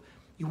something new.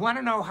 You want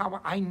to know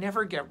how I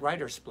never get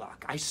writer's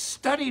block? I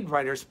studied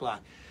writer's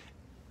block.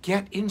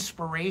 Get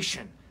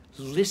inspiration.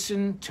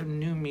 Listen to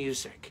new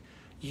music.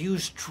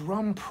 Use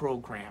drum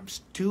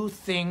programs. Do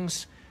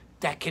things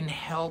that can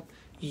help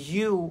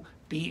you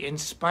be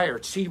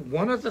inspired. See,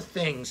 one of the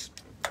things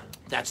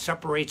that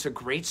separates a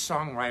great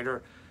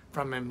songwriter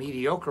from a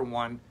mediocre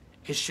one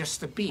is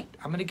just the beat.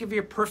 I'm going to give you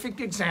a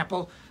perfect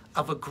example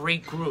of a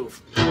great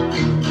groove.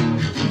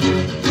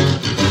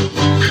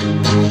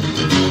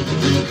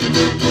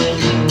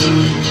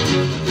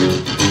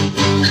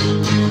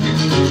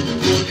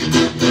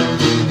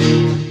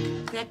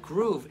 That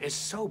groove is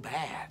so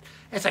bad.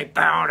 It's like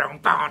bow down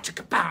bow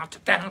chicka bow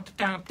down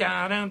down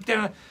down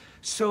down.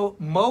 So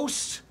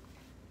most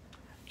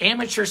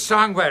amateur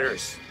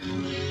songwriters,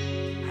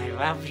 I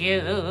love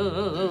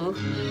you.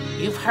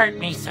 You've hurt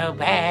me so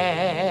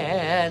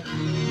bad.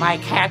 My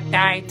cat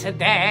died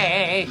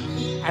today,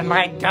 and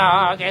my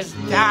dog is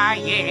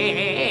dying.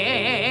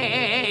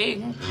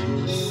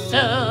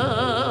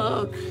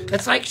 So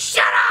it's like,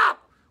 shut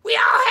up! We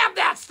all have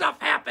that stuff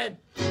happen.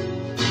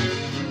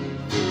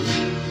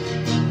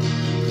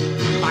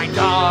 My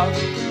dog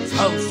is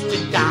close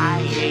to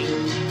dying.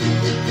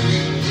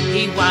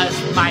 He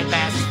was my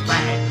best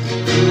friend.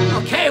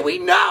 Okay, we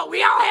know.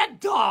 We all had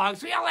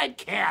dogs. We all had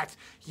cats.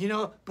 You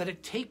know, but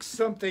it takes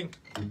something.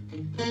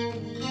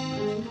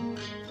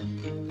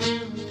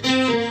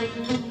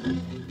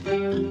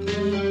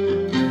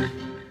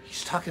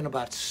 He's talking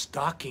about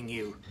stalking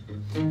you.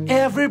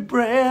 Every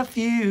breath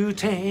you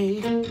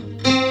take.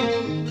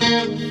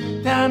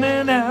 No,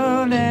 no,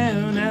 no,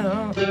 no,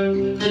 no.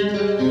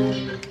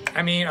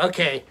 I mean,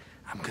 okay,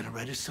 I'm going to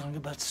write a song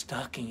about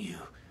stalking you,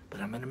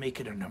 but I'm going to make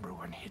it a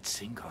 #1 hit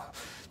single.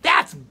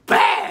 That's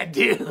bad,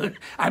 dude.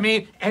 I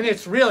mean, and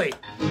it's really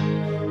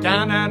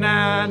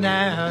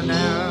da-na-na-na-na,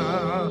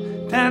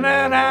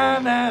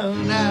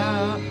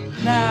 da-na-na-na-na,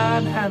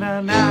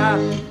 na-na-na-na.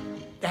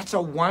 That's It's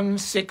a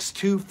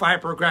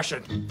 1-6-2-5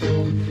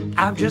 progression.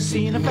 I've just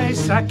seen a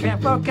face, I can't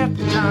forget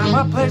the time,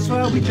 a place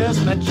where we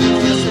just met.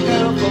 Just a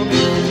girl for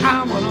me.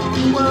 I want all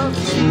the world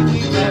to see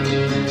we met.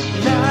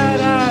 Da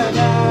da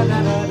da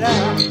da da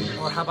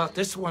da. Or how about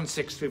this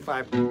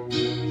 1-6-2-5?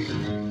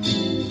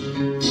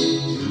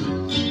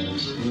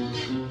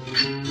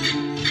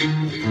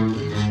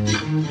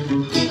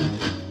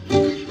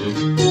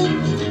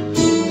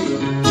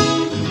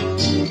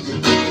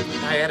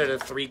 A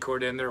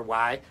 3-chord in there.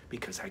 Why?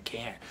 Because I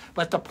can.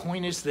 But the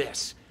point is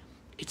this: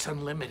 it's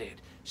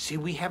unlimited. See,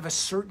 we have a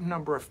certain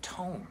number of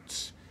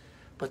tones,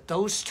 but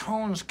those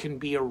tones can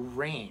be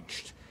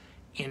arranged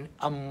in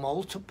a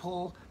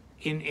multiple,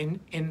 in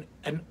an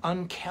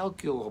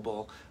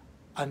uncalculable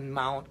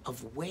amount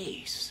of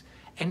ways.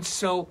 And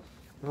so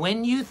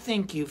when you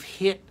think you've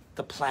hit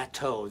the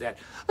plateau, that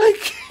I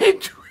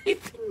can't do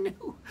anything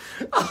new,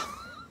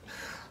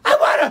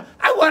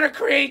 I wanna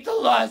create the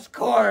lost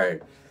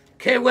chord.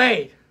 Okay,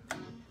 wait.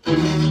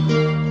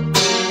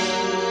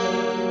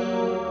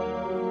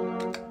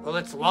 Well,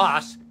 it's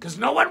lost because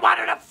no one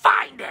wanted to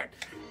find it.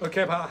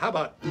 Okay, how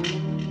about?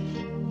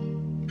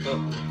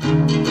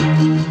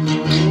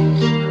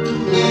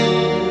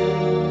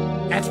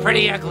 That's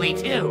pretty ugly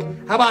too.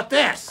 How about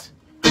this?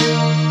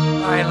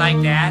 Oh, I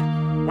like that.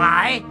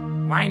 Why?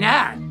 Why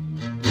not?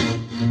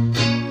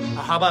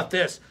 How about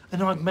this?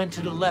 An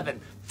augmented 11.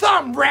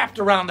 Thumb wrapped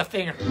around the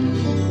finger.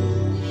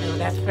 Oh,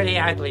 that's pretty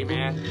ugly,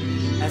 man.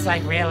 That's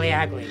like really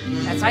ugly.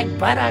 That's like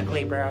butt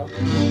ugly, bro.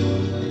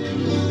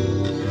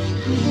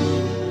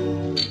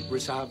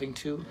 Resolving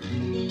to.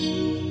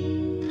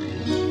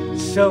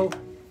 So,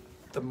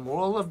 the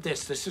moral of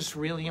this is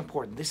really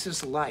important. This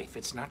is life.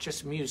 It's not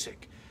just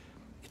music.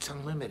 It's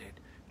unlimited.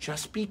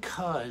 Just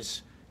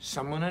because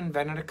someone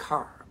invented a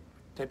car,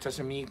 that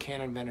doesn't mean you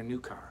can't invent a new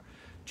car.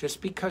 Just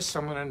because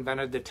someone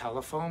invented the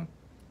telephone,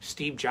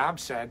 Steve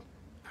Jobs said,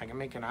 I can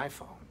make an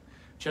iPhone.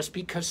 Just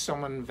because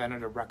someone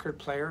invented a record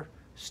player,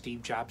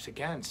 Steve Jobs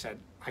again said,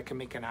 I can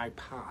make an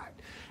iPod.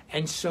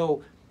 And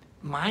so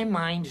my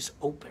mind is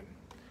open.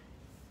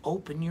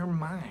 Open your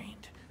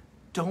mind.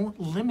 Don't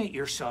limit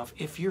yourself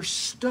if you're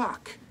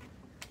stuck.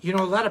 You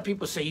know, a lot of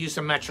people say use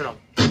a metronome.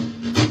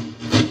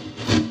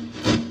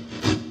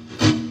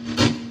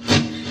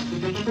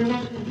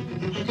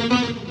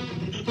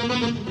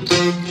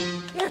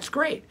 That's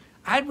great.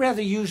 I'd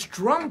rather use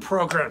drum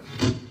program.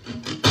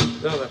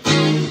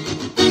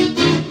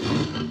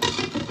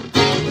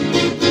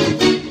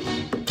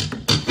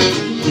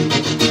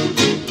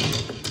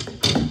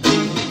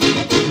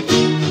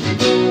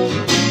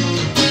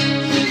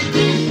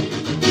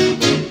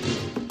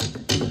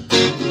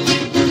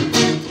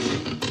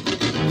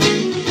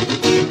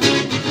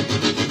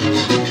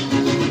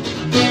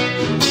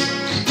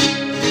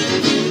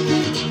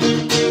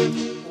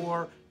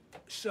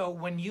 So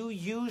when you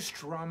use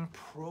drum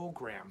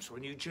programs,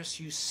 when you just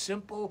use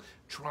simple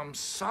drum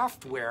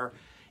software,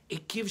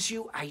 it gives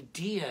you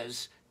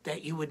ideas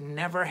that you would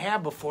never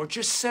have before.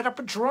 Just set up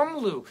a drum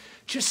loop.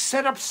 Just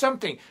set up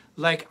something.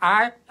 Like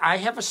I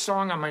have a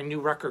song on my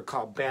new record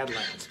called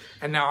Badlands.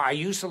 And now I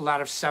use a lot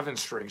of 7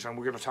 strings, and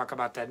we're going to talk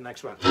about that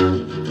next one.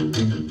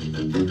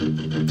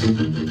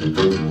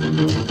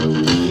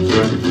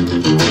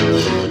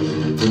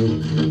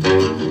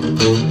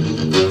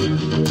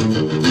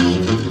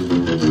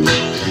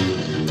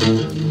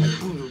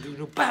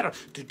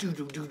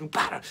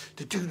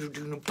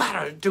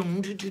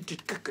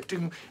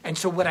 And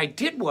so what I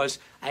did was,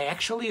 I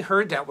actually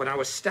heard that when I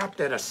was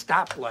stopped at a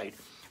stoplight,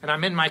 and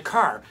I'm in my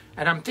car,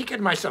 and I'm thinking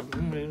to myself,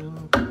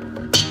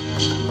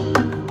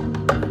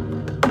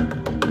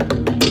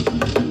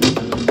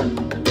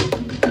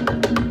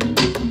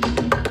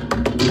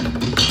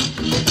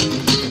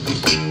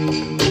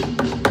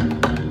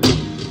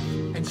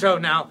 and so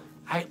now,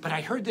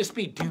 I heard this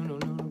beat,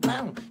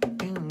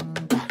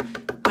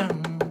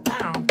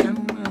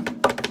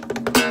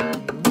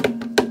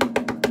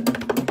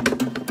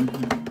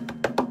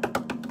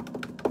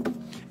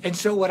 and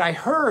so what I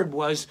heard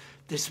was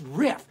this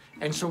riff.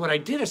 And so what I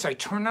did is I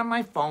turned on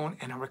my phone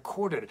and I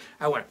recorded it.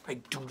 I went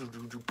like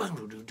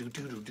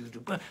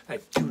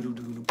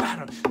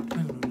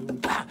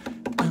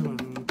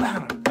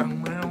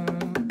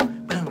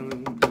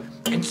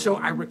and so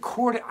I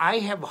recorded. I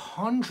have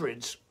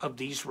hundreds of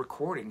these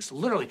recordings.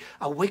 Literally,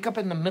 I'll wake up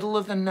in the middle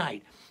of the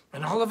night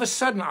and all of a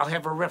sudden I'll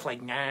have a riff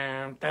like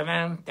and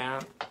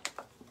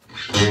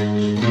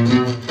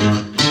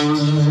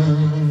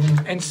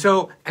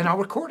I'll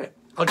record it.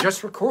 I'll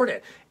just record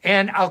it.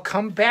 And I'll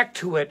come back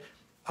to it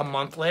a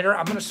month later.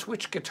 I'm going to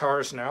switch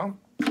guitars now.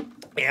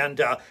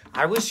 And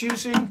I was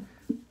using,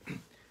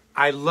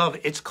 I love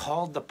it. It's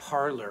called the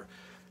Parlor.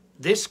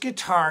 This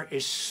guitar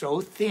is so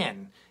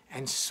thin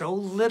and so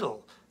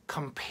little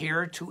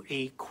compared to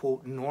a,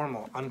 quote,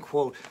 normal,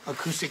 unquote,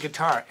 acoustic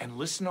guitar. And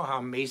listen to how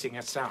amazing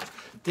it sounds.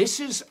 This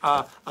is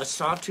a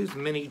Sawtooth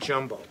Mini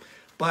Jumbo.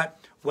 But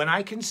when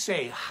I can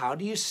say, how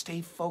do you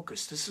stay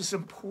focused? This is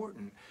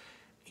important.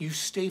 You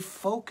stay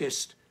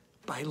focused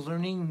by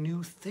learning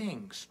new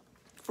things.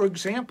 For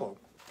example,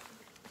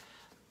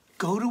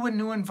 go to a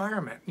new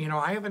environment. You know,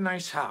 I have a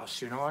nice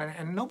house, you know,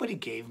 and nobody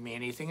gave me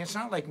anything. It's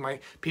not like my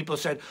people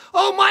said,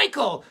 "Oh,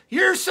 Michael,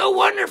 you're so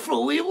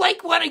wonderful. We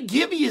want to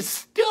give you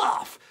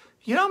stuff."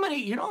 You know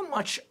how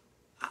much,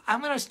 I'm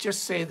going to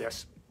just say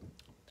this.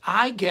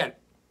 I get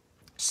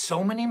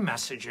so many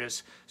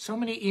messages, so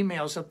many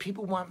emails of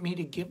people want me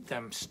to give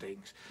them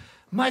things.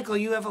 Michael,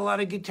 you have a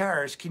lot of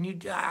guitars. Can you,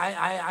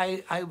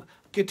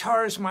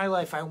 guitar is my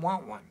life. I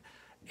want one.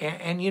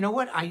 And you know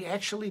what? I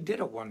actually did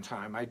it one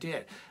time. I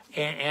did.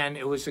 And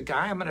it was a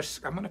guy, I'm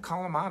gonna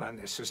call him out on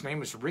this. His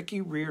name is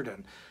Ricky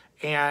Reardon.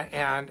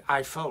 And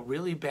I felt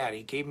really bad.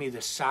 He gave me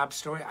this sob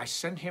story. I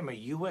sent him a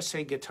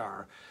USA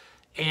guitar,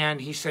 and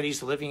he said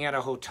he's living at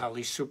a hotel.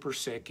 He's super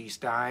sick. He's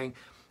dying.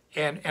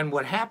 And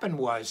what happened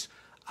was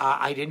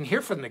I didn't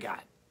hear from the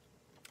guy.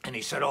 And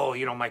he said, "Oh,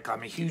 you know, Mike,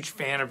 I'm a huge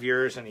fan of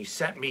yours." And he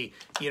sent me,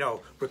 you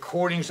know,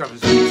 recordings of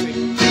his music.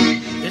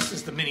 This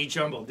is the mini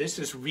jumbo. This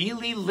is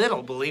really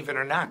little, believe it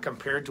or not,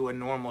 compared to a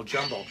normal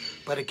jumbo.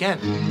 But again,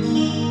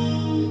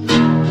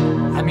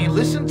 I mean,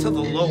 listen to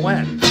the low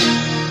end.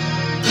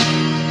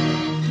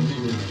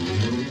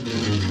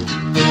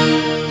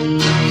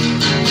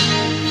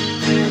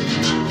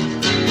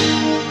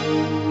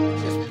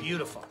 Just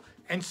beautiful.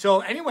 And so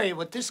anyway,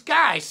 what this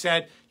guy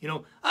said, you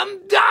know,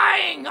 "I'm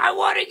dying. I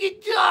want a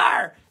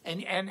guitar."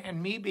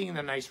 And me being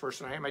the nice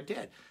person I am, I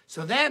did.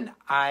 So then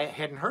I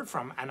hadn't heard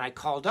from him, and I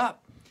called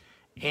up.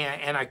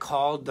 And I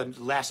called, the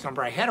last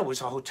number I had, it was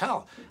a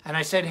hotel. And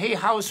I said, "Hey,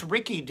 how's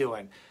Ricky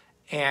doing?"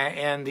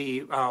 And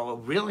the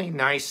really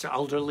nice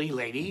elderly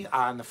lady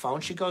on the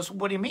phone, she goes,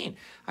 "What do you mean?"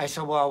 I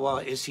said, well,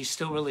 is he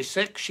still really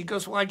sick? She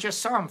goes, "Well, I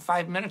just saw him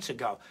 5 minutes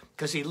ago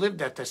because he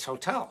lived at this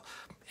hotel.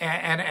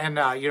 And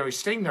you know, he's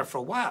staying there for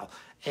a while.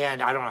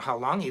 And I don't know how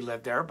long he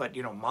lived there, but,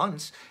 you know,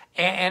 months."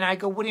 And I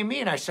go, "What do you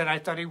mean?" I said, "I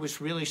thought he was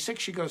really sick."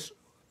 She goes,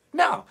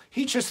 "No,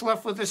 he just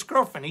left with his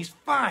girlfriend. He's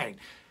fine."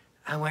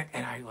 I went,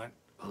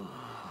 "Oh."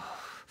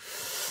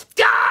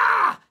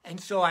 Ah! And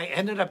so I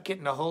ended up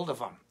getting a hold of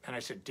him. And I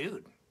said,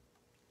 "Dude,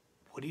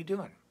 what are you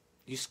doing?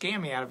 You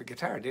scammed me out of a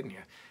guitar, didn't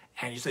you?"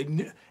 And he's like,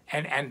 "No."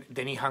 And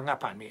then he hung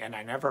up on me, and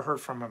I never heard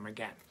from him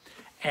again.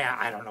 And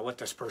I don't know what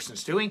this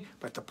person's doing,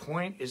 but the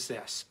point is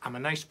this. I'm a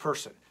nice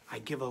person. I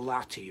give a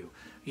lot to you.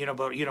 You know,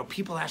 but, you know,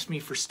 people ask me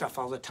for stuff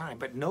all the time,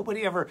 but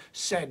nobody ever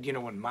said, you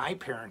know, when my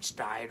parents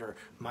died or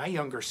my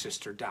younger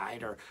sister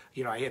died or,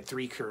 you know, I had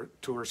 3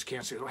 tours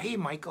canceled. "Hey,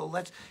 Michael,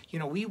 you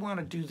know, we want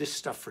to do this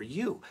stuff for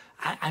you."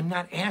 I'm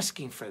not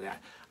asking for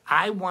that.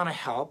 I want to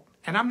help,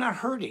 and I'm not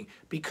hurting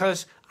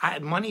because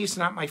money is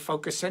not my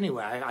focus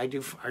anyway. I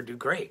do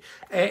great.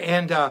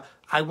 And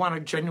I want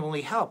to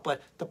genuinely help.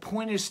 But the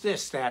point is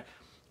this, that,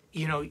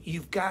 you know,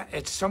 you've got,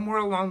 it's somewhere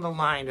along the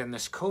line in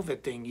this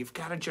COVID thing, you've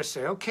got to just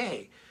say,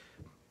 okay,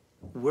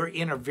 we're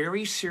in a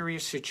very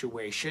serious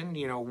situation,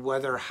 you know,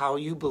 whether how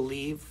you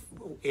believe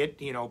it,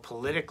 you know,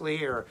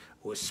 politically or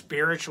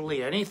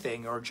spiritually,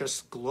 anything, or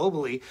just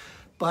globally.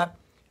 But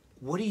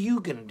what are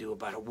you going to do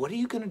about it? What are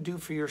you going to do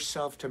for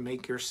yourself to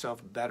make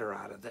yourself better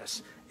out of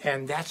this?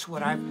 And that's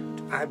what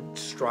I've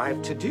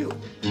strived to do.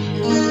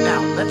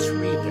 Now, let's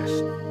read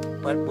this.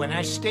 But when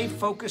I stay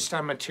focused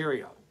on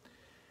material,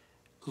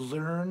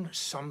 learn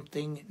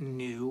something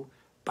new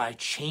by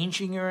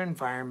changing your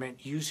environment,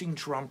 using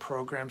drum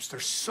programs.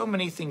 There's so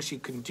many things you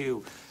can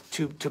do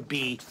to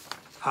be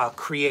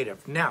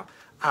creative. Now,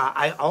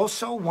 I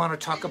also want to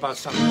talk about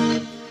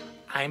something.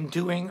 I'm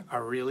doing a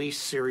really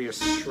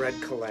serious shred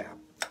collab.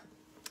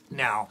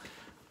 Now,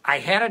 I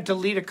had to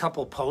delete a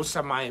couple posts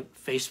on my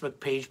Facebook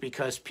page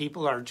because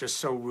people are just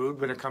so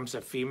rude when it comes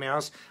to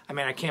females. I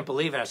mean, I can't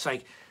believe it. It's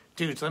like,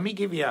 dudes, let me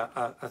give you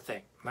a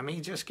thing. Let me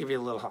just give you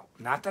a little help.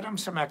 Not that I'm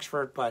some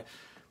expert, but,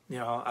 you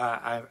know,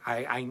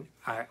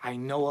 I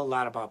know a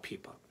lot about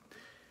people.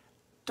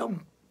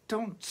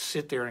 Don't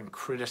sit there and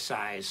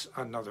criticize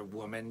another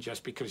woman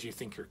just because you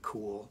think you're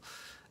cool,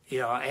 you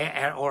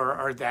know,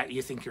 or that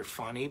you think you're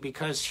funny,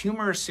 because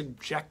humor is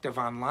subjective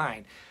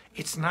online.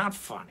 It's not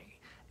funny.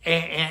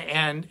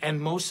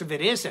 And most of it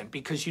isn't,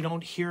 because you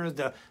don't hear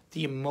the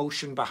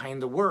emotion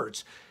behind the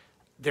words.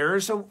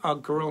 There's a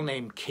girl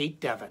named Kate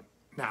Devon.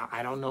 Now,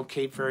 I don't know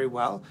Kate very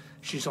well.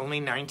 She's only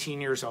 19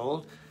 years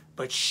old,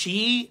 but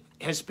she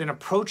has been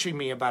approaching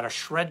me about a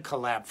shred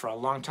collab for a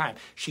long time.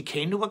 She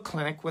came to a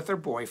clinic with her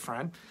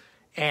boyfriend,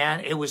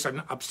 and it was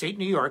in upstate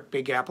New York,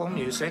 Big Apple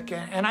Music,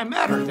 and I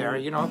met her there.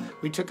 You know,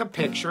 we took a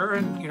picture,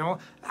 and, you know,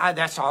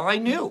 that's all I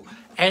knew.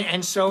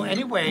 And so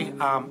anyway,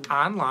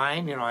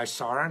 online, you know, I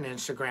saw her on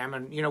Instagram,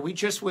 and, you know, we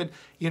just would,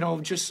 you know,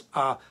 just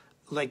how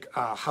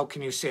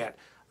can you say it?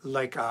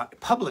 Like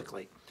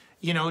publicly.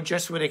 You know,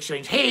 just would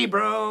exchange, "Hey,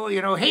 bro,"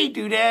 you know, "Hey,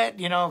 dudette,"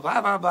 you know,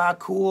 blah, blah, blah,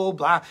 cool,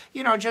 blah,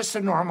 you know, just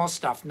the normal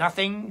stuff.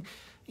 Nothing,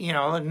 you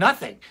know,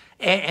 nothing.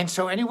 And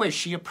so anyway,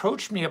 she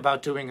approached me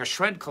about doing a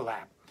shred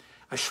collab,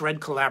 a shred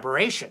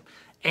collaboration.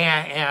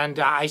 And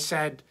I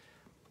said,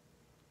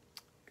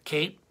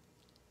 "Kate,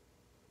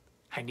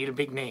 I need a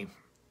big name,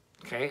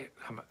 okay?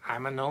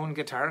 I'm a known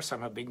guitarist.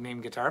 I'm a big name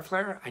guitar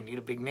player. I need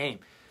a big name."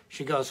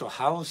 She goes, "Well,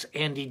 how's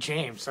Andy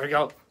James?" I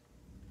go,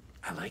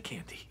 "I like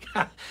Andy."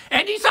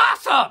 Andy's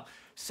awesome.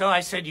 So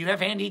I said, you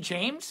have Andy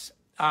James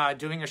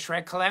doing a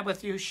shred collab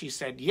with you? She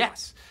said,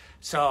 yes.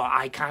 So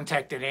I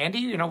contacted Andy.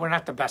 You know, we're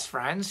not the best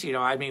friends. You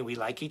know, I mean, we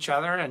like each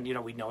other and, you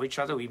know, we know each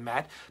other. We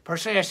met.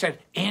 Personally, I said,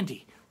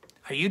 Andy,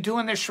 are you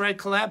doing this shred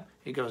collab?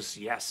 He goes,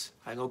 yes.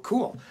 I go,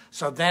 cool.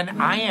 So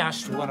then I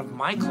asked one of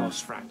my close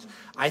friends.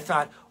 I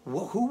thought,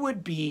 well, who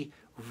would be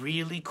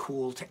really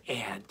cool to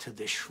add to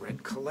this shred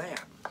collab?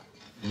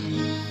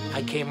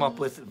 I came up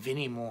with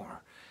Vinnie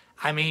Moore.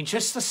 I mean,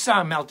 just the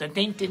sun melted.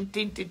 I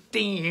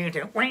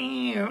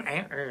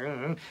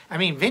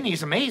mean,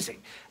 Vinny's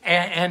amazing.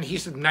 And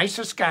he's the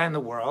nicest guy in the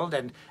world.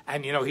 And,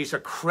 you know, he's a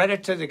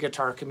credit to the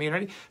guitar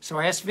community. So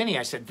I asked Vinny,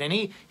 I said,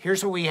 Vinny,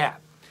 here's what we have.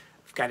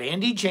 We've got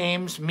Andy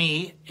James,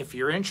 me, if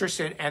you're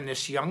interested, and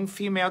this young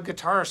female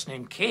guitarist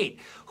named Kate,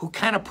 who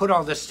kind of put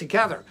all this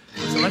together.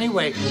 So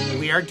anyway,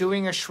 we are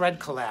doing a shred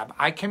collab.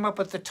 I came up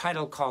with the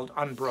title called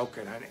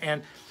Unbroken.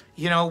 And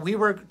you know, we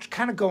were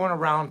kind of going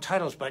around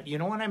titles, but you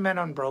know when I meant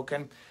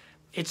Unbroken?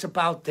 It's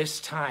about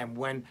this time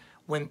when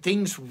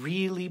things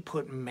really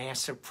put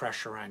massive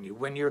pressure on you.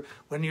 When you're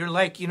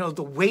like, you know,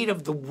 the weight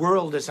of the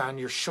world is on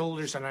your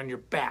shoulders and on your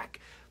back.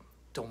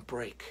 Don't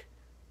break.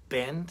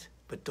 Bend,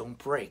 but don't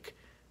break.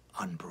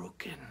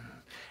 Unbroken.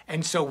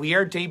 And so we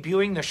are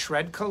debuting the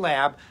Shred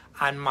Collab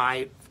on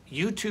my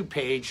YouTube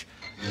page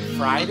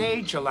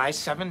Friday, July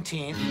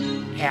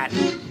 17th at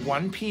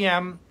 1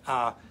 p.m.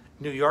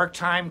 New York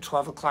time,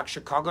 12 o'clock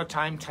Chicago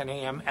time, 10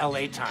 a.m.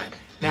 LA time.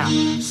 Now,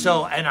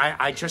 so, and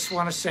I just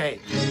want to say,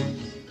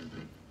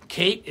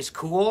 Kate is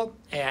cool,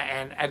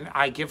 and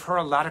I give her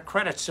a lot of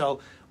credit.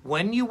 So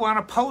when you want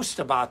to post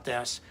about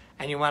this,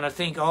 and you want to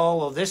think, oh,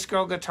 well, this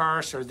girl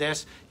guitarist or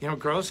this, you know,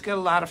 girls get a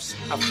lot of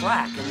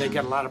flack, and they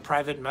get a lot of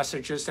private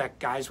messages that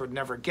guys would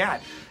never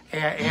get,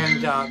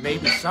 and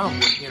maybe some,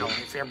 you know,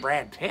 if they're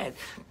Brad Pitt.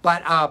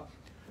 But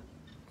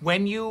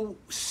when you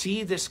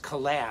see this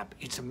collab,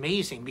 it's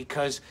amazing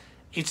because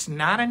it's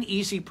not an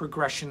easy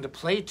progression to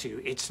play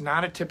to. It's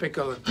not a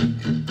typical...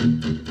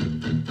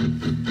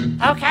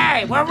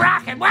 Okay, we're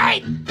rocking,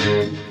 wait!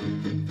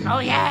 Oh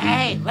yeah,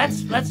 hey,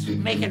 let's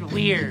make it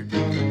weird.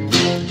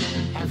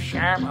 F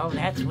sharp, oh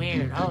that's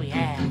weird, oh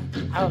yeah.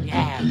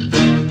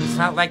 It's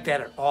not like that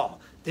at all.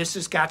 This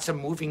has got some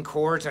moving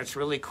chords and it's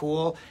really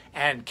cool.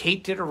 And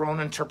Kate did her own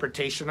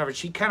interpretation of it.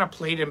 She kind of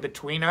played in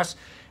between us.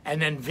 And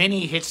then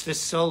Vinny hits this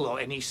solo,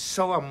 and he's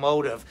so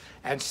emotive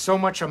and so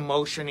much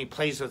emotion. He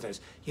plays with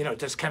us, you know,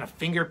 just kind of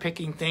finger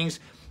picking things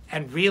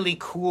and really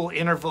cool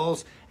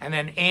intervals. And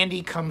then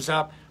Andy comes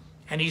up,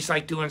 and he's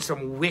like doing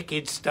some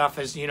wicked stuff.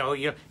 As you know,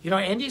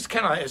 Andy's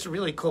kind of is a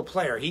really cool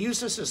player. He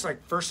uses his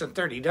like first and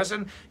third. He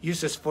doesn't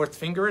use his fourth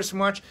finger as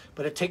much,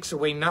 but it takes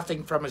away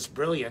nothing from his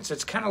brilliance.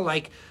 It's kind of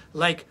like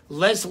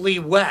Leslie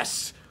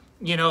West,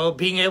 you know,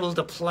 being able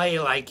to play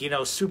like, you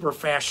know, super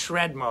fast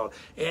shred mode.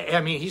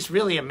 I mean, he's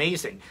really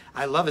amazing.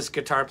 I love his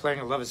guitar playing.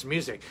 I love his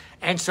music.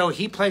 And so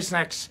he plays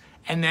next,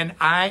 and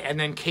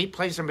then Kate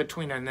plays in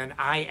between, and then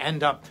I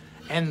end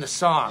the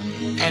song.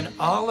 And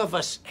all of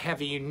us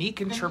have a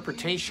unique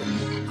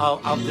interpretation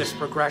of this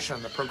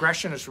progression. The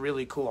progression is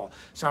really cool.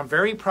 So I'm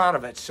very proud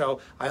of it. So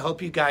I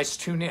hope you guys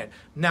tune in.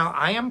 Now,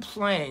 I am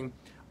playing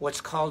what's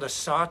called a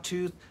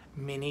Sawtooth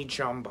Mini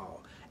Jumbo.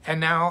 And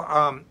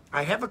now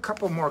I have a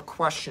couple more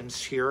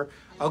questions here.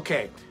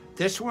 Okay,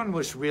 this one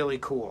was really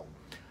cool.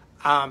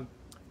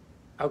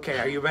 Okay,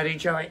 are you ready,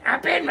 Joey?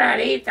 I've been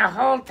ready the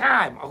whole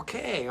time.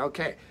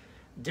 Okay.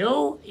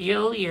 Do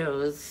you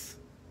use,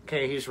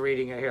 okay, he's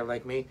reading it here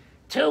like me,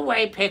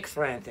 two-way pick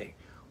slanting?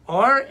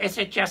 Or is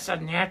it just a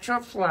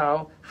natural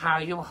flow how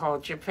you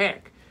hold your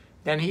pick?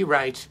 Then he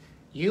writes,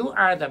 you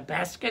are the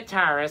best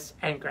guitarist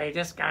and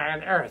greatest guy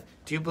on earth.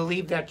 do you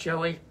believe that,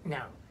 Joey?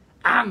 No,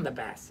 I'm the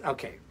best.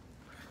 Okay.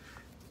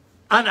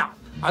 No.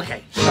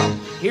 Okay, so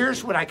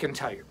here's what I can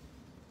tell you.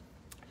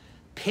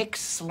 Pick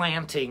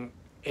slanting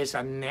is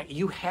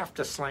you have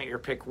to slant your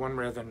pick one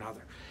way or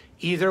another.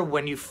 Either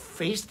when you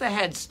face the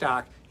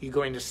headstock, you're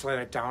going to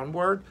slant it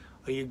downward,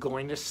 or you're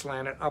going to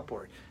slant it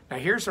upward. Now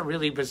here's a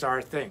really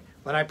bizarre thing.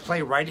 When I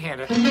play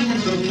right-handed...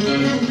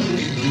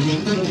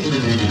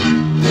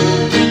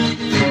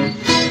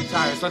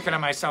 Sorry, I was looking at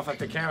myself at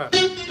the camera.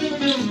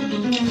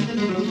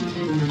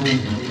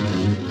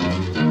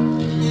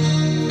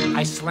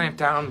 I slant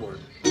downward.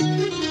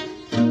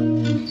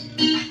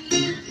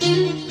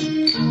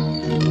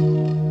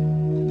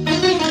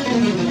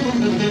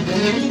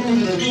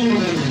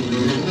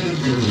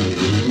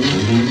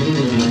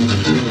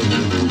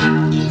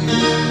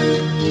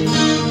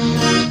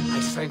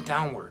 I slant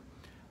downward.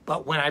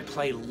 But when I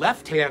play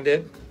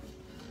left-handed,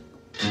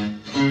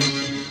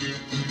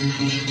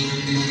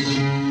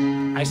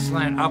 I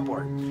slant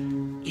upward.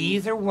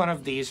 Either one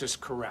of these is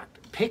correct.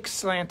 Pick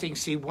slanting,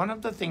 see, one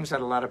of the things that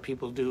a lot of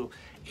people do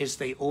is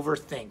they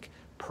overthink.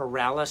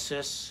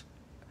 Paralysis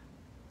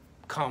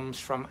comes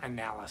from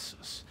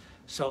analysis.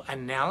 So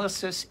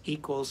analysis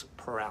equals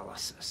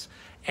paralysis.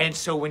 And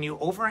so when you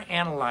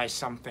overanalyze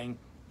something,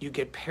 you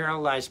get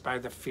paralyzed by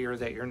the fear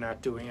that you're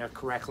not doing it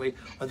correctly,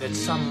 or that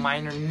some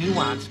minor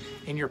nuance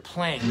in your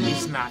playing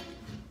is not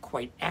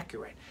quite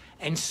accurate.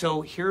 And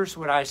so here's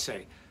what I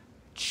say.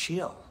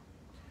 chill.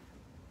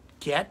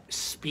 Get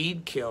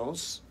speed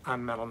kills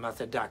on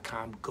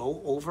metalmethod.com.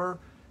 Go over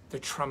the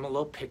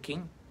tremolo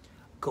picking.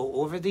 Go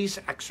over these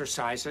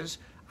exercises.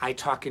 I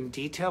talk in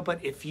detail,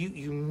 but if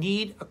you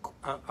need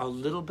a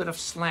little bit of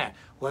slant,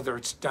 whether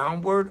it's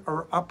downward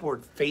or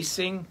upward,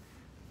 facing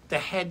the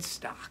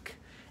headstock.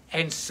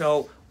 And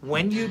so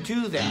when you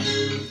do that,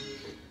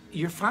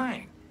 you're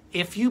fine.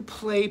 If you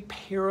play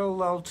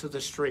parallel to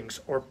the strings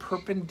or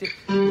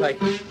perpendicular,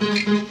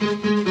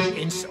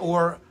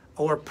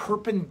 or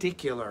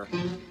perpendicular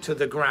to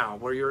the ground,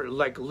 where you're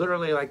like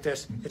literally like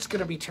this, it's going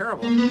to be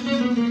terrible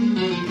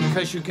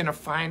because you're going to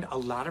find a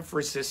lot of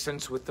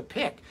resistance with the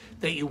pick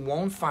that you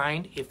won't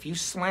find if you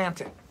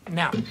slant it.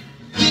 Now,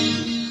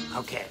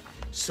 okay,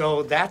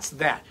 so that's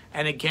that.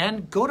 And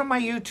again, go to my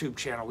YouTube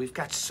channel. We've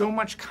got so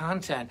much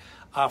content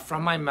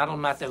from my Metal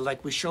Method.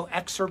 Like, we show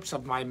excerpts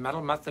of my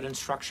Metal Method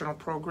instructional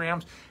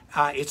programs.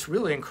 It's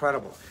really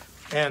incredible.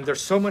 And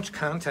there's so much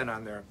content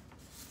on there.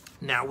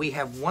 Now, we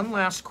have one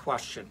last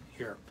question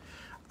here.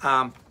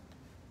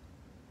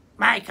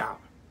 Michael.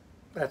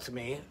 That's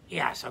me.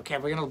 Yes, okay,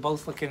 we're going to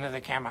both look into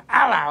the camera.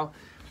 Hello.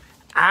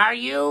 Are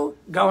you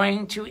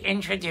going to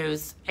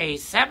introduce a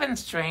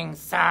 7-string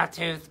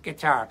Sawtooth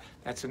guitar?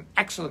 That's an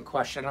excellent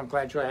question. I'm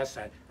glad you asked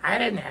that. I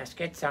didn't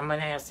ask it. Someone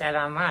asked that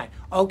online.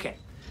 Okay.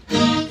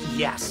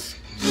 Yes.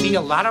 See,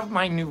 a lot of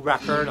my new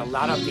record, a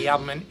lot of the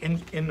album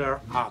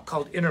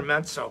called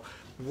Intermezzo,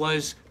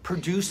 was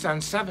produced on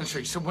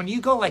 7-string. So when you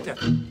go like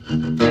this,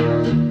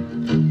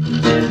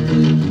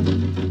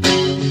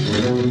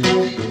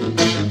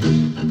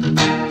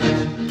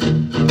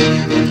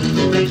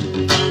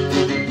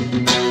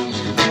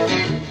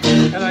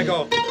 and I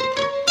go,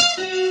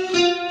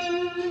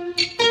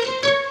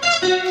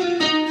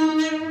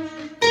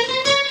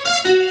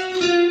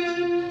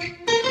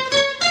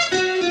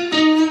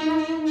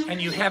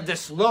 and you have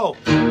this low.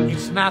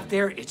 It's not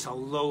there. It's a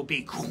low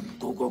B.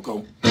 Go, go,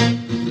 go.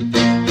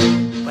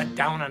 But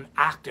down an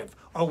octave.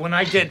 Or when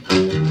I did,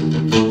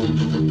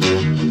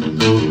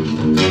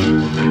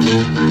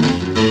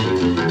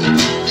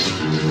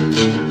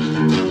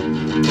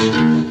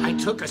 I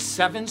took a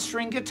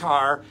 7-string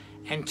guitar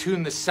and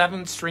tuned the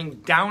 7th string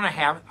down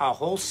a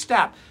whole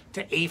step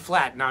to A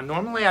flat. Now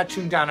normally I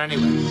tune down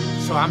anyway,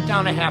 so I'm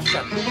down a half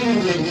step.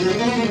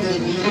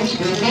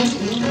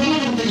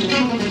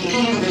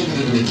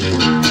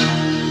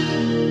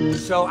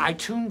 So I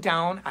tuned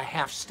down a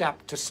half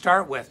step to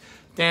start with.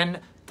 Then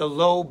the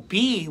low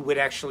B would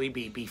actually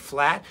be B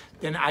flat.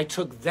 Then I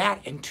took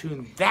that and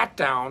tuned that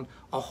down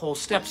a whole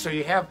step. So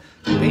you have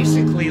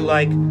basically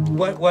like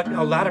what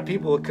a lot of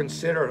people would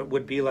consider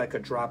would be like a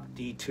drop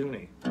D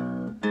tuning.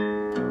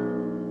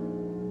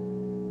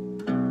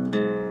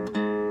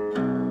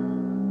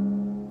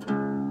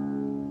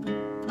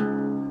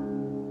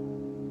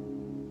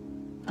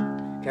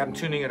 Okay, I'm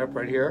tuning it up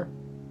right here.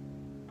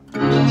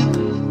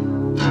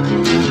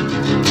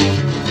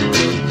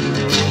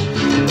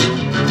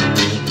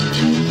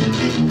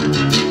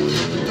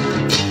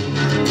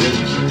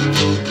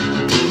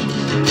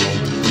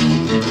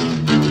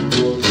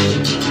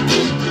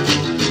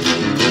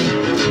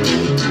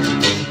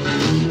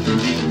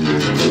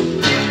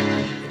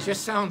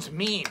 Sounds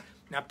mean.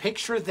 Now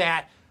picture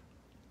that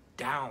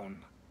down,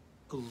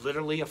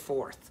 literally a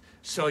fourth.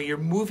 So you're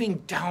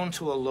moving down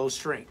to a low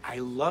string. I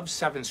love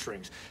 7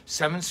 strings.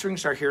 7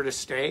 strings are here to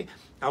stay.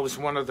 I was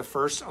one of the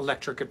first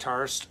electric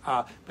guitarists,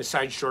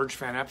 besides George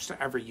Van Epps,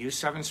 to ever use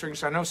 7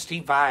 strings. I know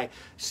Steve Vai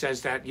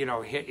says that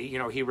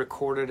he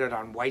recorded it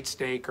on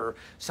Whitesnake or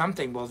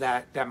something. Well,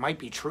 that might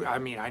be true. I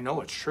mean, I know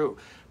it's true,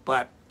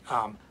 but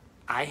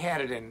I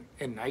had it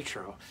in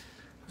Nitro.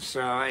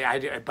 So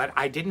but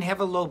I didn't have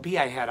a low B,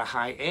 I had a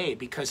high A,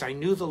 because I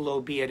knew the low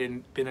B had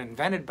been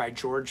invented by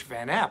George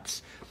Van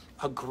Epps,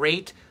 a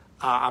great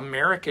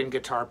American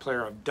guitar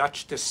player of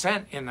Dutch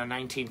descent in the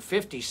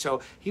 1950s.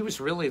 So he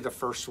was really the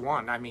first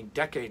one. I mean,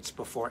 decades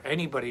before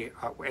any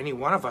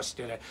one of us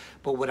did it.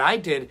 But what I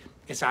did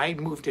is I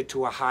moved it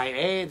to a high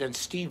A, then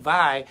Steve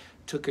Vai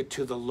took it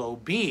to the low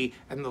B,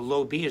 and the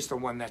low B is the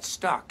one that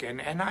stuck.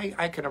 And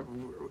I can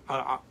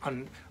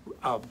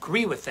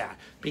agree with that,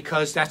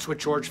 because that's what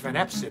George Van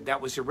Epps did. That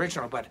was the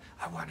original, but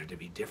I wanted to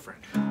be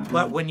different.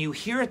 But when you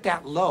hear it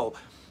that low,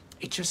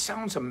 it just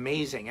sounds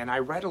amazing. And I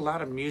write a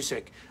lot of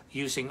music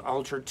using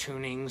altered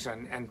tunings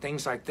and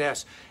things like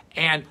this.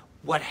 And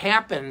what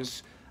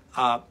happens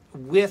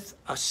with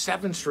a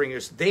 7-string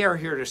is they are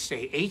here to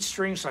stay. 8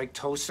 strings like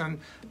Tosin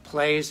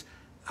plays,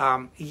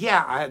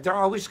 they're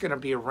always going to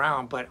be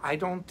around, but I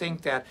don't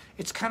think that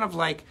it's kind of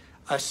like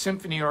a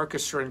symphony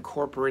orchestra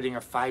incorporating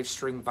a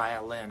 5-string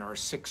violin or a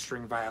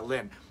 6-string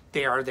violin.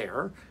 They are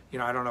there. You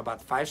know, I don't know about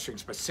the 5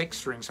 strings, but 6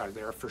 strings are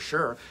there for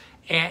sure.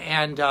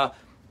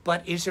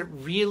 But is it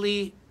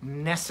really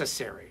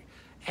necessary?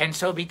 And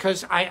so,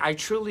 because I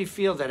truly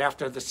feel that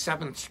after the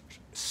 7th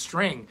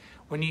string,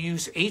 when you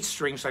use 8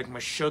 strings like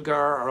Meshuggah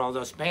or all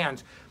those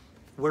bands,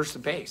 where's the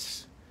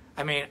bass?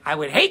 I mean, I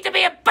would hate to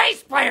be a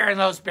bass player in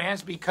those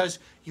bands because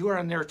you are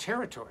in their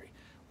territory.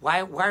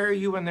 Why are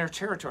you in their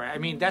territory? I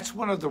mean, that's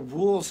one of the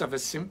rules of a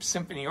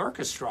symphony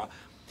orchestra.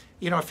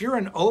 if you're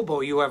an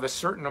oboe, you have a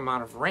certain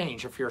amount of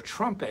range. If you're a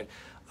trumpet,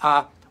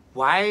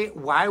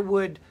 why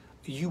would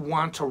you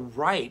want to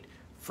write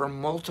for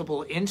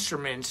multiple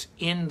instruments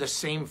in the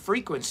same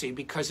frequency?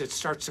 Because it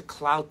starts to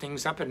cloud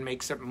things up and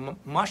makes it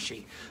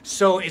mushy.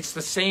 So it's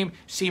the same.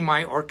 See,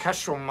 my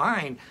orchestral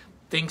mind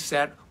thinks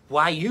that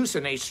why use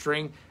an A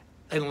string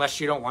unless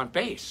you don't want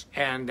bass?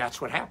 And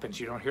that's what happens.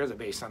 You don't hear the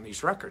bass on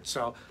these records.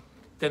 So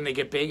then they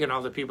get big and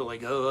all the people are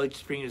like, oh, A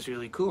string is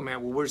really cool,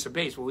 man. Well, where's the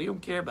bass? Well, we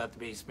don't care about the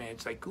bass, man.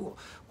 It's like, cool.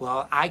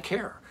 Well, I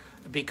care,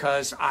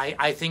 because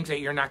I think that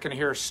you're not going to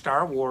hear a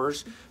Star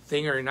Wars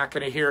thing, or you're not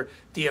going to hear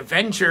the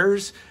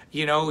Avengers,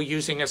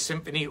 using a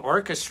symphony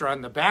orchestra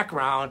in the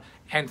background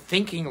and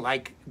thinking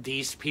like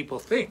these people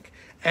think.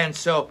 And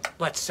so,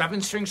 but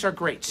 7 strings are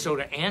great. So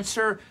to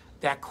answer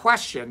that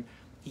question,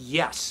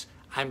 yes,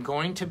 I'm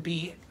going to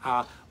be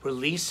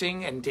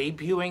releasing and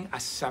debuting a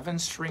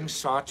 7-string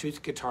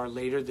Sawtooth guitar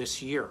later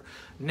this year.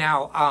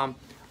 Now,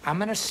 I'm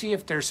going to see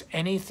if there's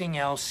anything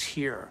else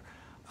here.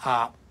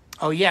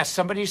 Oh, yeah,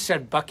 somebody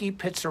said Bucky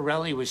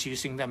Pizzarelli was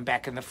using them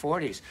back in the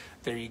 40s.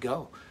 There you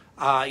go.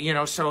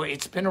 So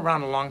it's been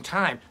around a long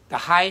time. The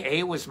high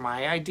A was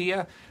my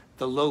idea.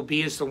 The low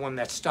B is the one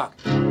that stuck.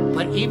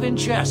 But even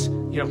just,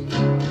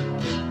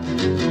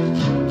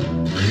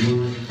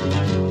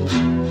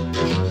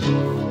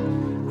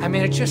 I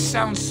mean, it just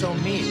sounds so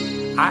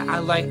mean.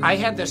 I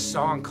had this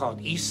song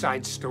called East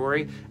Side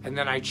Story, and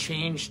then I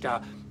changed,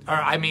 I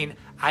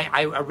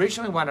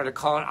originally wanted to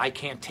call it I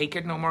Can't Take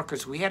It No More,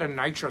 because we had a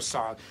Nitro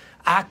song.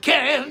 I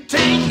can't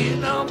take it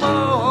no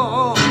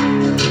more.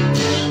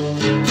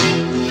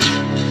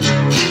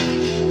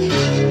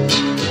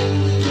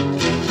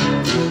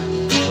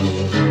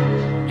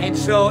 And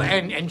so,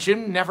 and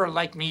Jim never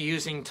liked me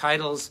using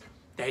titles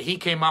that he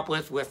came up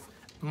with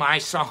my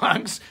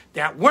songs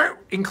that weren't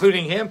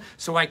including him,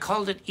 so I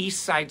called it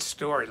East Side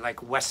Story,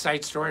 like West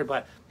Side Story,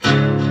 but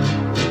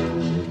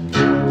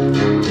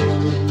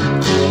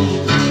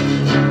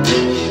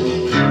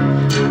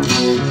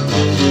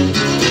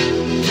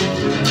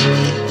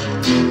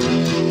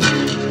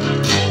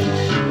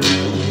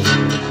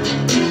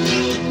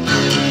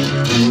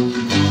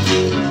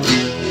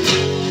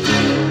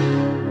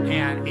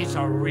and it's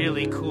a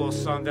really cool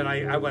song that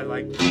I would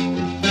like.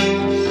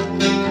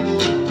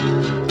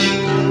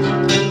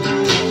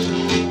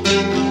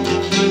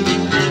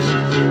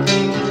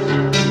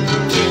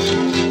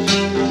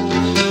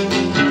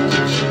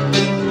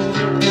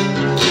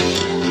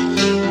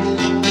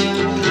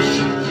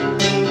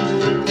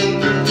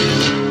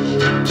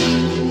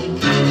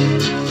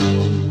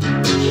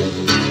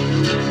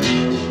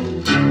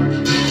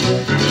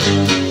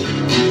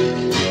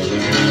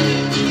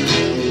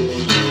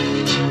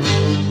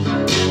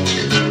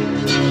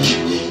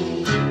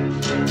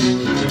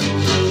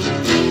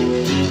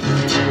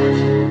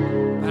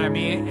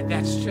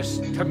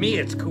 To me,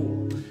 it's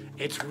cool.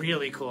 It's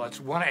really cool.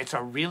 It's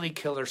a really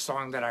killer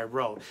song that I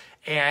wrote,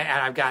 and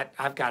I've got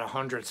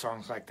 100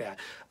 songs like that.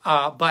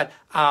 But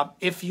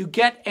if you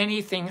get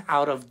anything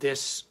out of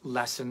this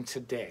lesson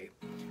today,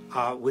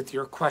 with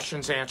your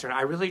questions answered,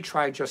 I really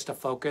try just to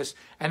focus.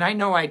 And I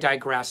know I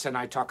digress and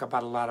I talk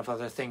about a lot of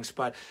other things,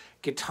 but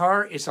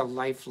guitar is a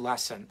life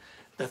lesson.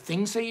 The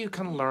things that you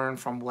can learn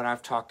from what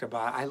I've talked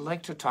about, I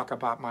like to talk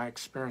about my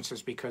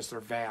experiences because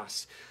they're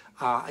vast.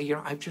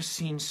 I've just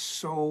seen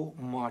so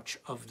much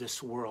of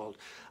this world.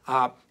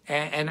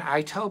 And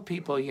I tell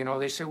people,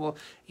 they say, well,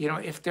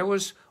 if there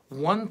was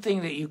one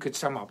thing that you could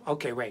sum up.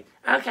 Okay, wait.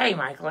 Okay,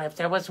 Michael, if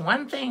there was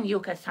one thing you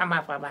could sum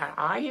up about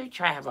all your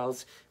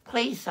travels,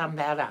 please sum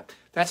that up.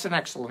 That's an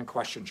excellent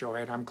question,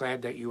 Joey, and I'm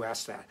glad that you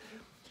asked that.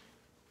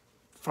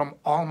 From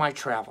all my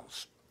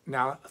travels.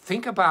 Now,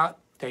 think about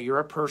that you're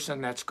a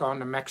person that's gone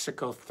to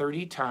Mexico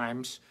 30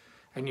 times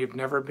and you've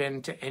never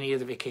been to any of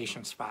the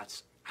vacation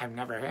spots. I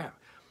never have.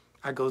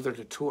 I go there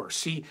to tour.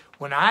 See,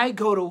 when I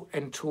go to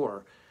and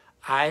tour,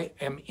 I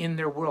am in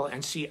their world.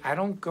 And see, I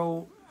don't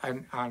go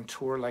on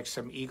tour like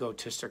some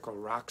egotistical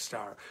rock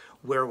star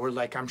where we're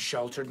like, I'm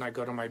sheltered and I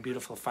go to my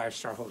beautiful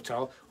 5-star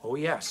hotel. Oh,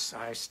 yes,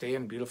 I stay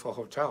in beautiful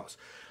hotels.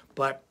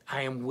 But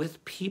I am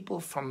with people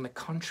from the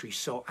country,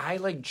 so I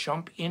like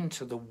jump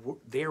into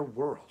their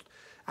world.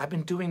 I've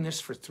been doing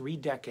this for 3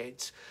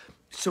 decades.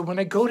 So when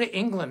I go to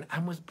England,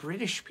 I'm with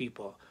British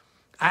people.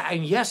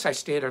 And yes, I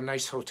stay at a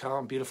nice hotel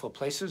in beautiful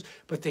places,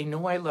 but they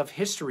know I love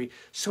history.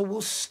 So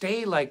we'll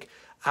stay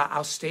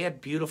I'll stay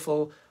at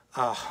beautiful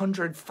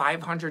 100,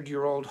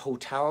 500-year-old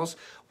hotels.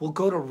 We'll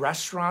go to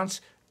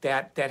restaurants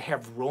that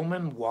have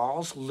Roman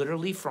walls,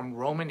 literally from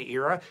Roman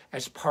era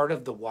as part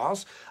of the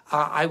walls.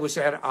 I was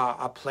at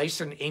a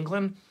place in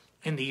England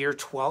in the year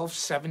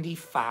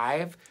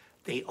 1275.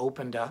 They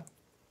opened up.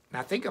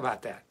 Now think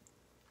about that.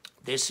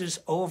 This is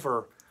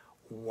over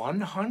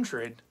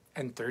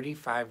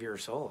 135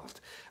 years old.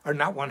 Or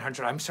not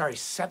 100, I'm sorry,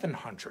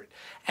 700.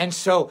 And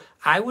so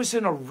I was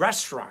in a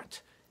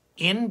restaurant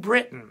in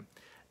Britain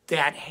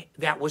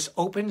that was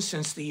open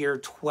since the year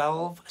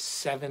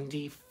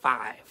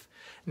 1275.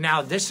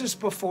 Now, this is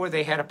before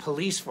they had a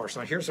police force.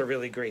 Now, here's a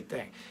really great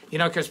thing. You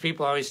know, because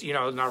people always, you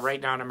know, now right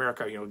now in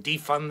America, you know,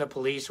 defund the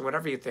police or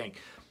whatever you think.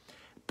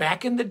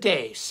 Back in the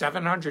day,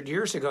 700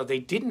 years ago, they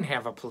didn't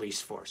have a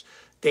police force.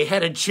 They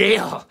had a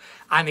jail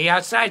on the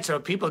outside, so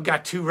if people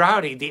got too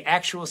rowdy, the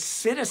actual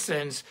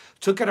citizens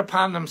took it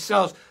upon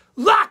themselves,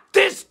 lock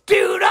this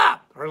dude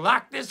up, or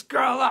lock this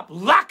girl up,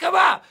 lock him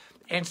up.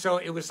 And so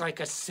it was like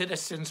a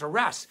citizen's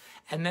arrest.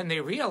 And then they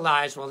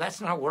realized, well,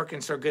 that's not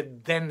working so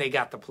good. Then they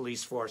got the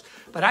police force.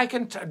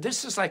 But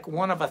this is like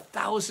one of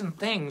 1,000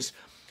 things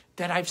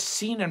that I've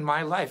seen in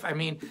my life. I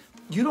mean,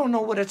 you don't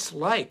know what it's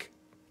like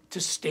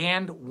to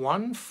stand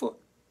 1 foot.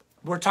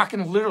 We're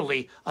talking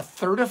literally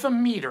 1/3 of a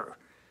meter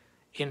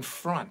in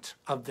front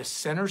of the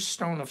center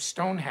stone of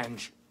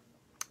Stonehenge,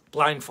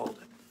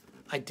 blindfolded.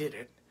 I did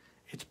it.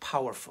 It's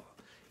powerful.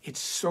 It's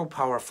so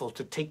powerful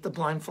to take the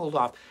blindfold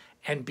off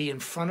and be in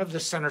front of the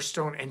center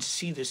stone and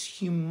see this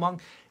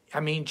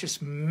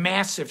just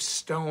massive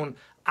stone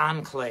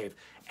enclave.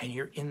 And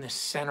you're in the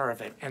center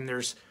of it. And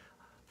there's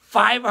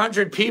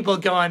 500 people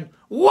going,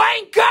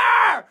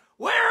 wanker!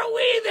 Where are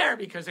we there?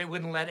 Because they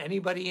wouldn't let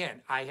anybody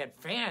in. I had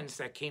fans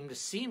that came to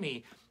see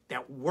me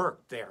that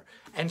worked there.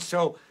 And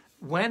so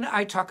when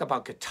I talk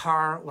about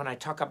guitar, when I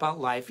talk about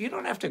life, you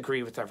don't have to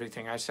agree with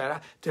everything I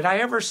said. Did I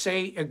ever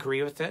say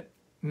agree with it?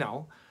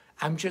 No.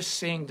 I'm just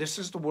saying this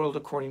is the world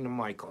according to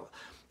Michael.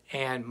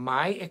 And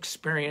my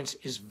experience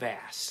is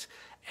vast.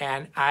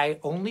 And I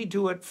only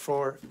do it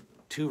for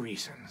 2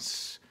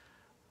 reasons.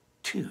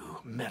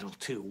 Metal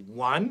 2.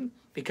 1,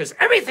 because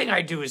everything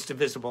I do is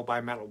divisible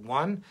by metal.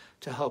 1,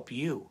 to help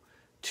you.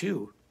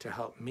 2, to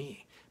help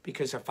me.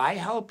 Because if I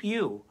help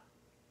you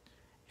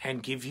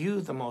and give you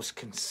the most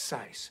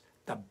concise,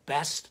 the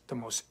best, the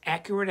most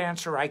accurate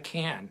answer I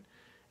can,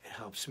 it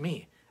helps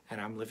me. And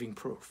I'm living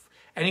proof.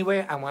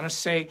 Anyway, I want to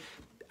say,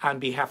 on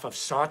behalf of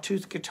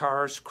Sawtooth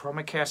Guitars,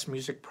 ChromaCast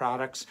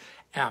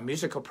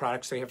musical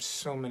products, they have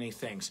so many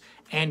things.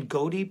 And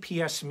Goatee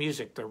PS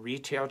Music, the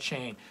retail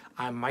chain.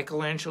 I'm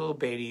Angelo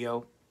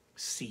Batio.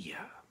 See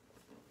ya.